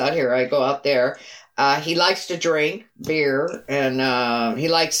he comes out here, I go out there. He likes to drink beer, and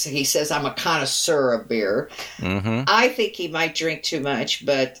he says, I'm a connoisseur of beer. I think he might drink too much,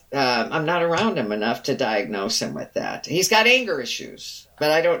 but I'm not around him enough to diagnose him with that. He's got anger issues,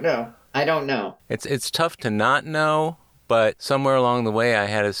 but I don't know. It's tough to not know, but somewhere along the way I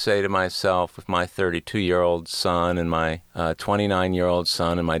had to say to myself, with my 32-year-old son and my 29-year-old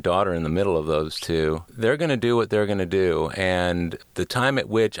son and my daughter in the middle of those two, they're going to do what they're going to do. And the time at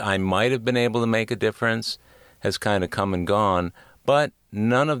which I might have been able to make a difference has kind of come and gone, but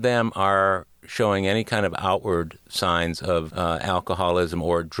none of them are showing any kind of outward signs of alcoholism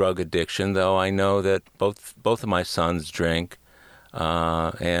or drug addiction, though I know that both of my sons drink.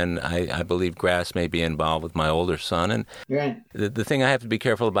 And I believe grass may be involved with my older son. And the thing I have to be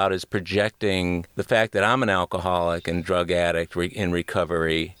careful about is projecting the fact that I'm an alcoholic and drug addict in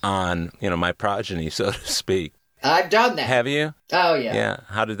recovery on, my progeny, so to speak. I've done that. Have you? Oh, yeah. Yeah.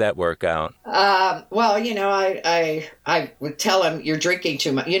 How did that work out? Well, I would tell him, you're drinking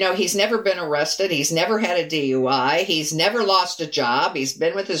too much. He's never been arrested. He's never had a DUI. He's never lost a job. He's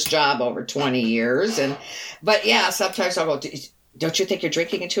been with his job over 20 years. But yeah, sometimes I'll go, don't you think you're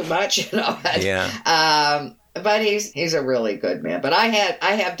drinking too much? Yeah. But he's a really good man. But I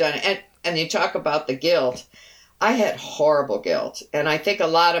have done it. And you talk about the guilt. I had horrible guilt. And I think a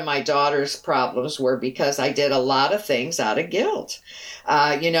lot of my daughter's problems were because I did a lot of things out of guilt.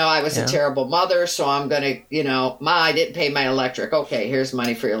 I was a terrible mother, so I'm going to, Ma, I didn't pay my electric. Okay, here's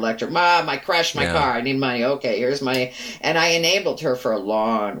money for your electric. Mom, I crashed my car. I need money. Okay, here's money. And I enabled her for a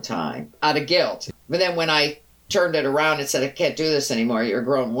long time out of guilt. But then when I turned it around and said, I can't do this anymore, you're a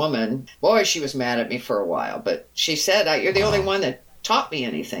grown woman, boy, she was mad at me for a while. But she said, you're the only one that taught me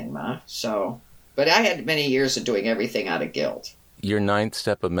anything, Ma. So... But I had many years of doing everything out of guilt. Your 9th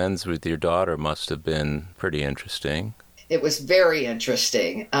step amends with your daughter must have been pretty interesting. It was very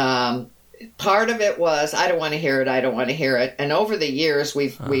interesting. Part of it was, I don't want to hear it. And over the years,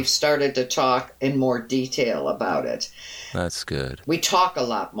 we've started to talk in more detail about it. That's good. We talk a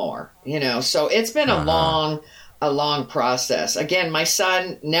lot more, So it's been a long process. Again, my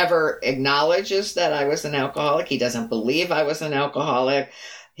son never acknowledges that I was an alcoholic. He doesn't believe I was an alcoholic.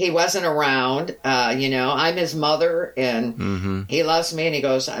 He wasn't around, I'm his mother, and he loves me, and he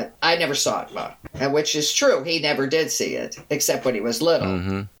goes, I never saw it, Ma. Which is true. He never did see it, except when he was little.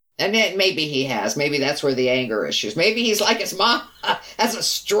 And then maybe he has. Maybe that's where the anger issues. Maybe he's like his mom. That's a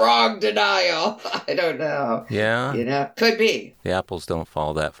strong denial. I don't know. Yeah. Could be. The apples don't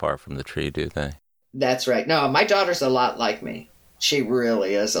fall that far from the tree, do they? That's right. No, my daughter's a lot like me. She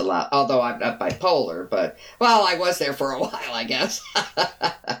really is a lot, although I'm not bipolar, but, well, I was there for a while, I guess.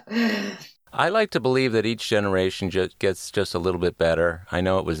 I like to believe that each generation gets just a little bit better. I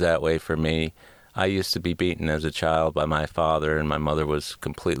know it was that way for me. I used to be beaten as a child by my father, and my mother was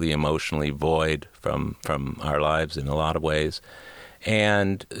completely emotionally void from our lives in a lot of ways.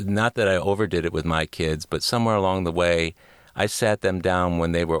 And not that I overdid it with my kids, but somewhere along the way, I sat them down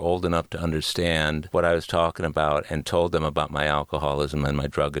when they were old enough to understand what I was talking about and told them about my alcoholism and my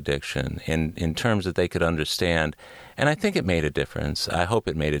drug addiction in terms that they could understand. And I think it made a difference. I hope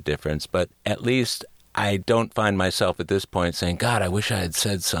it made a difference. But at least I don't find myself at this point saying, God, I wish I had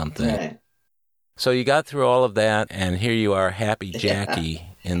said something. Right. So you got through all of that, and here you are, Happy Jackie,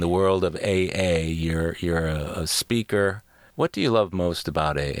 in the world of AA. You're a speaker. What do you love most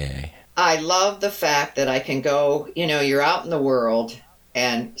about AA? I love the fact that I can go, you're out in the world,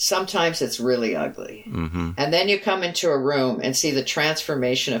 and sometimes it's really ugly. Mm-hmm. And then you come into a room and see the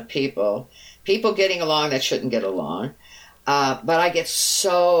transformation of people getting along that shouldn't get along. But I get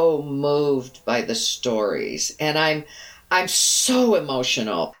so moved by the stories, and I'm so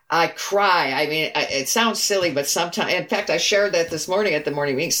emotional. I cry. I mean, it sounds silly, but sometimes, in fact, I shared that this morning at the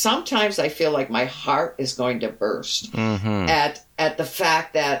morning meeting. Sometimes I feel like my heart is going to burst at the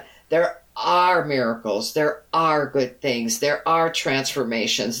fact that there are miracles, there are good things, there are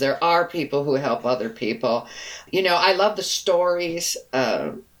transformations, there are people who help other people. I love the stories.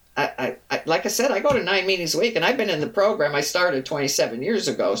 I like I said, I go to 9 meetings a week, and I've been in the program. I started 27 years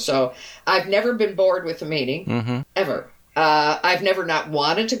ago, so I've never been bored with a meeting, ever. I've never not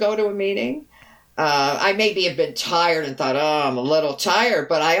wanted to go to a meeting. I maybe have been tired and thought, I'm a little tired,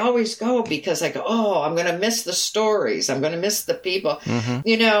 but I always go because I go, I'm going to miss the stories. I'm going to miss the people.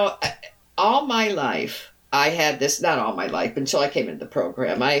 All my life, I had this, not all my life, until I came into the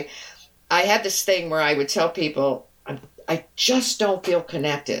program. I had this thing where I would tell people, I just don't feel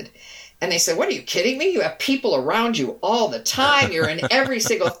connected. And they said, what, are you kidding me? You have people around you all the time. You're in every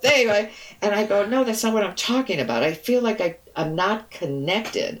single thing. And I go, no, that's not what I'm talking about. I feel like I'm not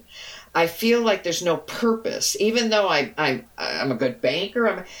connected. I feel like there's no purpose. Even though I'm a good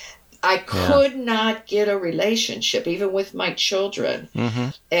banker, I could not get a relationship, even with my children.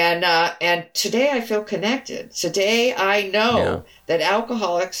 And today I feel connected. Today I know that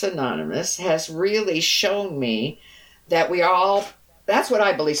Alcoholics Anonymous has really shown me that we are all, that's what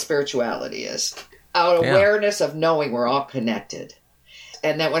I believe spirituality is. Our awareness of knowing we're all connected.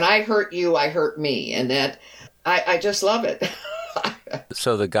 And that when I hurt you, I hurt me. And that I just love it.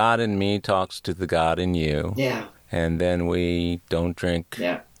 So the God in me talks to the God in you. Yeah. And then we don't drink.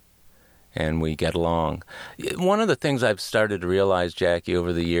 Yeah. And we get along. One of the things I've started to realize, Jackie,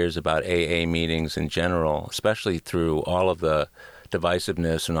 over the years about AA meetings in general, especially through all of the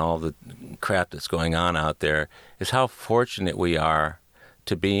divisiveness and all the crap that's going on out there, is how fortunate we are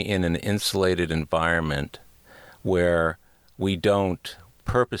to be in an insulated environment where we don't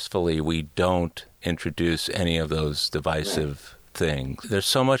introduce any of those divisive things. There's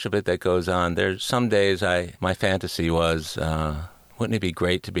so much of it that goes on. There's some days my fantasy was, wouldn't it be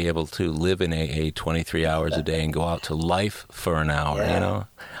great to be able to live in AA 23 hours a day and go out to life for an hour,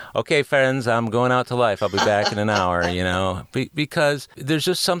 Okay, friends, I'm going out to life. I'll be back in an hour, because there's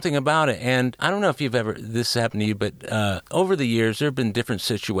just something about it. And I don't know if this happened to you, but over the years, there have been different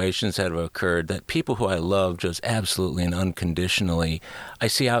situations that have occurred that people who I love just absolutely and unconditionally, I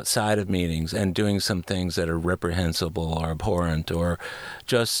see outside of meetings and doing some things that are reprehensible or abhorrent or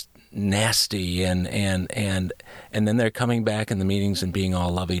just nasty, and then they're coming back in the meetings and being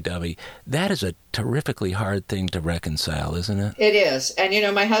all lovey-dovey. That is a terrifically hard thing to reconcile, isn't it? It is. And,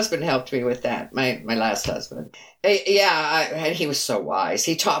 my husband helped me with that, my last husband. And he was so wise.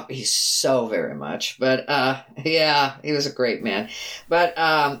 He taught me so very much. But, he was a great man. But,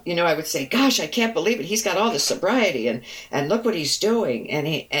 I would say, gosh, I can't believe it. He's got all this sobriety, and look what he's doing. And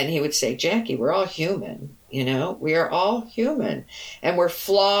he would say, Jackie, we're all human. We are all human, and we're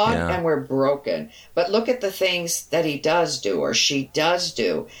flawed and we're broken. But look at the things that he does do or she does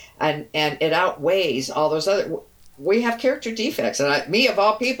do, and it outweighs all those other. We have character defects, and me of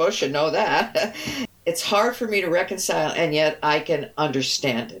all people should know that. It's hard for me to reconcile, and yet I can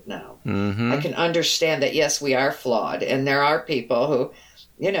understand it now. I can understand that, yes, we are flawed, and there are people who,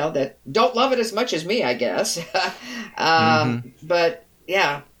 that don't love it as much as me, I guess. But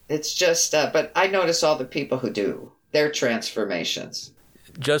yeah. It's just, but I notice all the people who do, their transformations.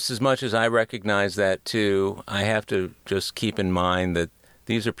 Just as much as I recognize that, too, I have to just keep in mind that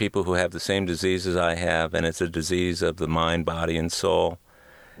these are people who have the same disease as I have, and it's a disease of the mind, body, and soul.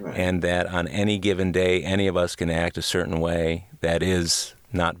 Right. And that on any given day, any of us can act a certain way that is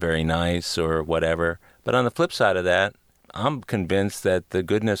not very nice or whatever. But on the flip side of that, I'm convinced that the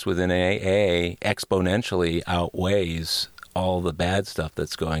goodness within AA exponentially outweighs all the bad stuff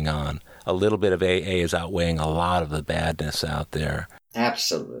that's going on. A little bit of AA is outweighing a lot of the badness out there.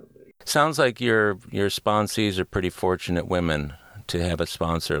 Absolutely. Sounds like your sponsees are pretty fortunate women to have a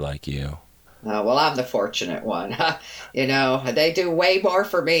sponsor like you. Well, I'm the fortunate one. They do way more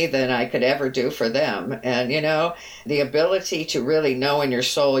for me than I could ever do for them. And, the ability to really know in your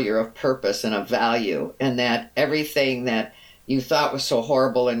soul you're of purpose and of value, and that everything that you thought was so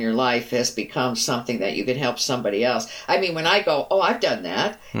horrible in your life has become something that you can help somebody else. I mean, when I go, I've done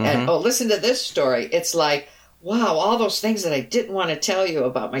that, and listen to this story, it's like, wow, all those things that I didn't want to tell you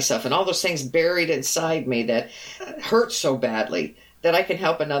about myself, and all those things buried inside me that hurt so badly, that I can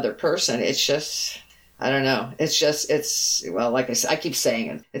help another person. It's just, I don't know. Like I said, I keep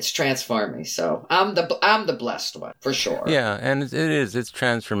saying it. It's transformed me. So I'm the blessed one, for sure. Yeah, and it's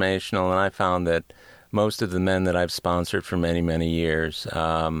transformational. And I found that most of the men that I've sponsored for many, many years,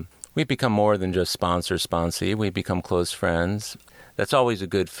 we've become more than just sponsee. We become close friends. That's always a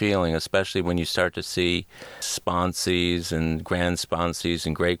good feeling, especially when you start to see sponsees and grand sponsees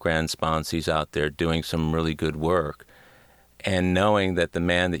and great-grand sponsees out there doing some really good work. And knowing that the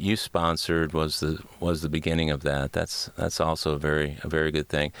man that you sponsored was the beginning of that, that's also a very good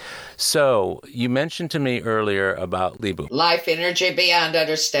thing. So you mentioned to me earlier about Libu. Life energy beyond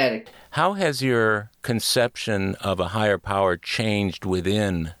understanding. How has your conception of a higher power changed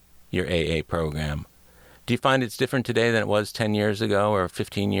within your AA program? Do you find it's different today than it was 10 years ago or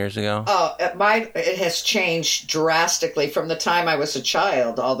 15 years ago? It has changed drastically from the time I was a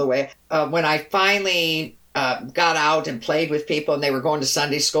child all the way. When I finally got out and played with people and they were going to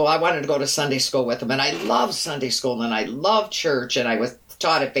Sunday school, I wanted to go to Sunday school with them. And I loved Sunday school and I loved church, and I was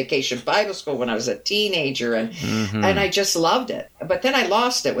taught at Vacation Bible School when I was a teenager, and I just loved it. But then I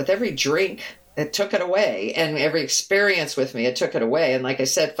lost it with every drink. It took it away, and every experience with me, it took it away. And like I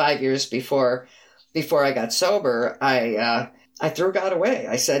said, 5 years before I got sober, I threw God away.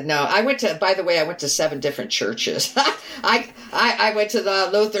 I said no. I went to 7 different churches. I went to the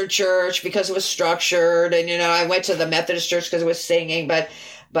Lutheran church because it was structured, and I went to the Methodist church because it was singing.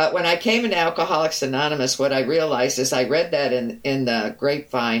 But when I came into Alcoholics Anonymous, what I realized is I read that in the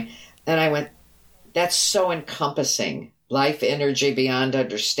grapevine, and I went, that's so encompassing. Life energy beyond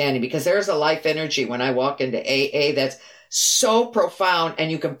understanding, because there's a life energy when I walk into AA that's so profound,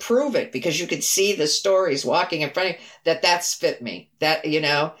 and you can prove it because you can see the stories walking in front of you that's fit me,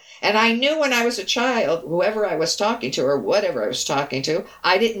 and I knew when I was a child, whoever I was talking to or whatever I was talking to,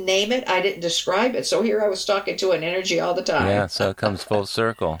 I didn't name it, I didn't describe it, so here I was talking to an energy all the time. Yeah, so it comes full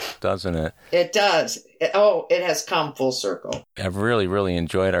circle, doesn't it? It does. It has come full circle. I've really, really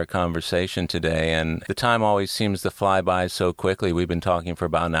enjoyed our conversation today, and the time always seems to fly by so quickly. We've been talking for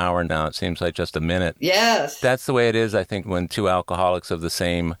about an hour now. It seems like just a minute. Yes. That's the way it is, I think, when two alcoholics of the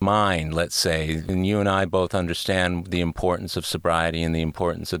same mind, let's say, and you and I both understand the importance of sobriety and the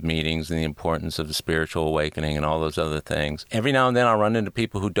importance of meetings and the importance of the spiritual awakening and all those other things. Every now and then I'll run into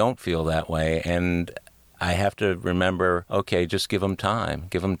people who don't feel that way, and I have to remember, okay, just give them time,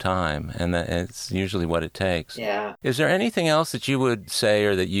 and it's usually what it takes. Yeah. Is there anything else that you would say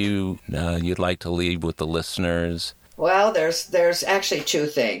or that you'd like to leave with the listeners? Well, there's actually 2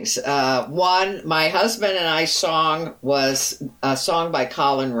 things. One, my husband and I song was a song by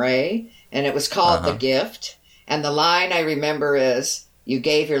Colin Ray, and it was called The Gift. And the line I remember is, you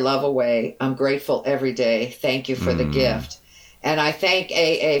gave your love away. I'm grateful every day. Thank you for the gift. And I thank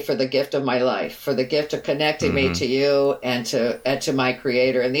AA for the gift of my life, for the gift of connecting me to you and to my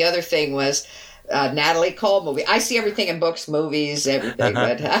Creator. And the other thing was Natalie Cole movie. I see everything in books, movies, everything.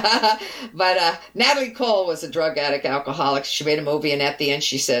 But Natalie Cole was a drug addict, alcoholic. She made a movie, and at the end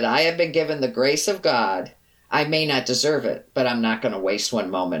she said, I have been given the grace of God. I may not deserve it, but I'm not going to waste one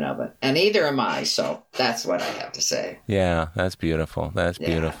moment of it. And neither am I. So that's what I have to say. Yeah, that's beautiful. That's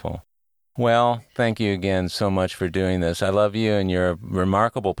beautiful. Well, thank you again so much for doing this. I love you, and you're a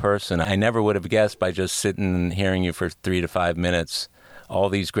remarkable person. I never would have guessed by just sitting and hearing you for 3 to 5 minutes all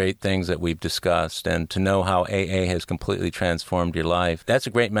these great things that we've discussed, and to know how AA has completely transformed your life. That's a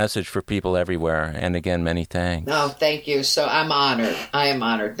great message for people everywhere. And again, many thanks. No, thank you. So I'm honored. I am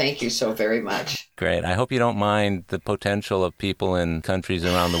honored. Thank you so very much. Great. I hope you don't mind the potential of people in countries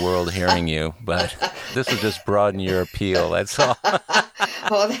around the world hearing you, but this will just broaden your appeal. That's all.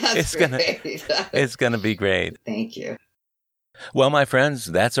 Oh, that's great. It's going to be great. Thank you. Well, my friends,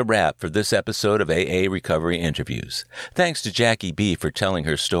 that's a wrap for this episode of AA Recovery Interviews. Thanks to Jackie B. for telling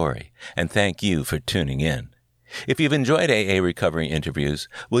her story, and thank you for tuning in. If you've enjoyed AA Recovery Interviews,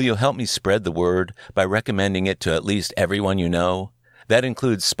 will you help me spread the word by recommending it to at least everyone you know? That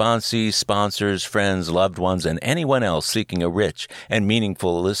includes sponsees, sponsors, friends, loved ones, and anyone else seeking a rich and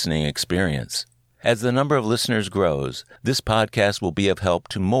meaningful listening experience. As the number of listeners grows, this podcast will be of help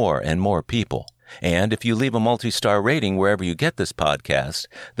to more and more people. And if you leave a multi-star rating wherever you get this podcast,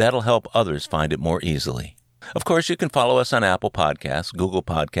 that'll help others find it more easily. Of course, you can follow us on Apple Podcasts, Google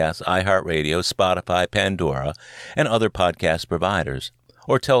Podcasts, iHeartRadio, Spotify, Pandora, and other podcast providers.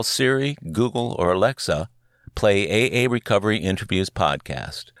 Or tell Siri, Google, or Alexa, play AA Recovery Interviews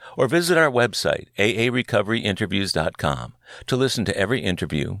podcast. Or visit our website, aarecoveryinterviews.com, to listen to every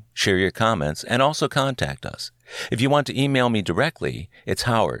interview, share your comments, and also contact us. If you want to email me directly, it's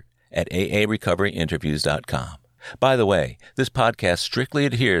Howard at aarecoveryinterviews.com. By the way, this podcast strictly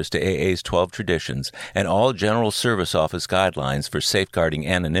adheres to AA's 12 traditions and all General Service Office guidelines for safeguarding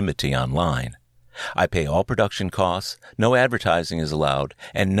anonymity online. I pay all production costs, no advertising is allowed,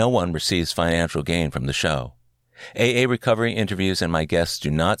 and no one receives financial gain from the show. AA Recovery Interviews and my guests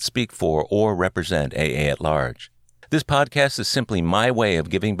do not speak for or represent AA at large. This podcast is simply my way of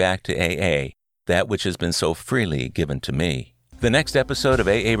giving back to AA that which has been so freely given to me. The next episode of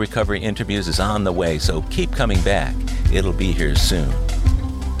AA Recovery Interviews is on the way, so keep coming back. It'll be here soon.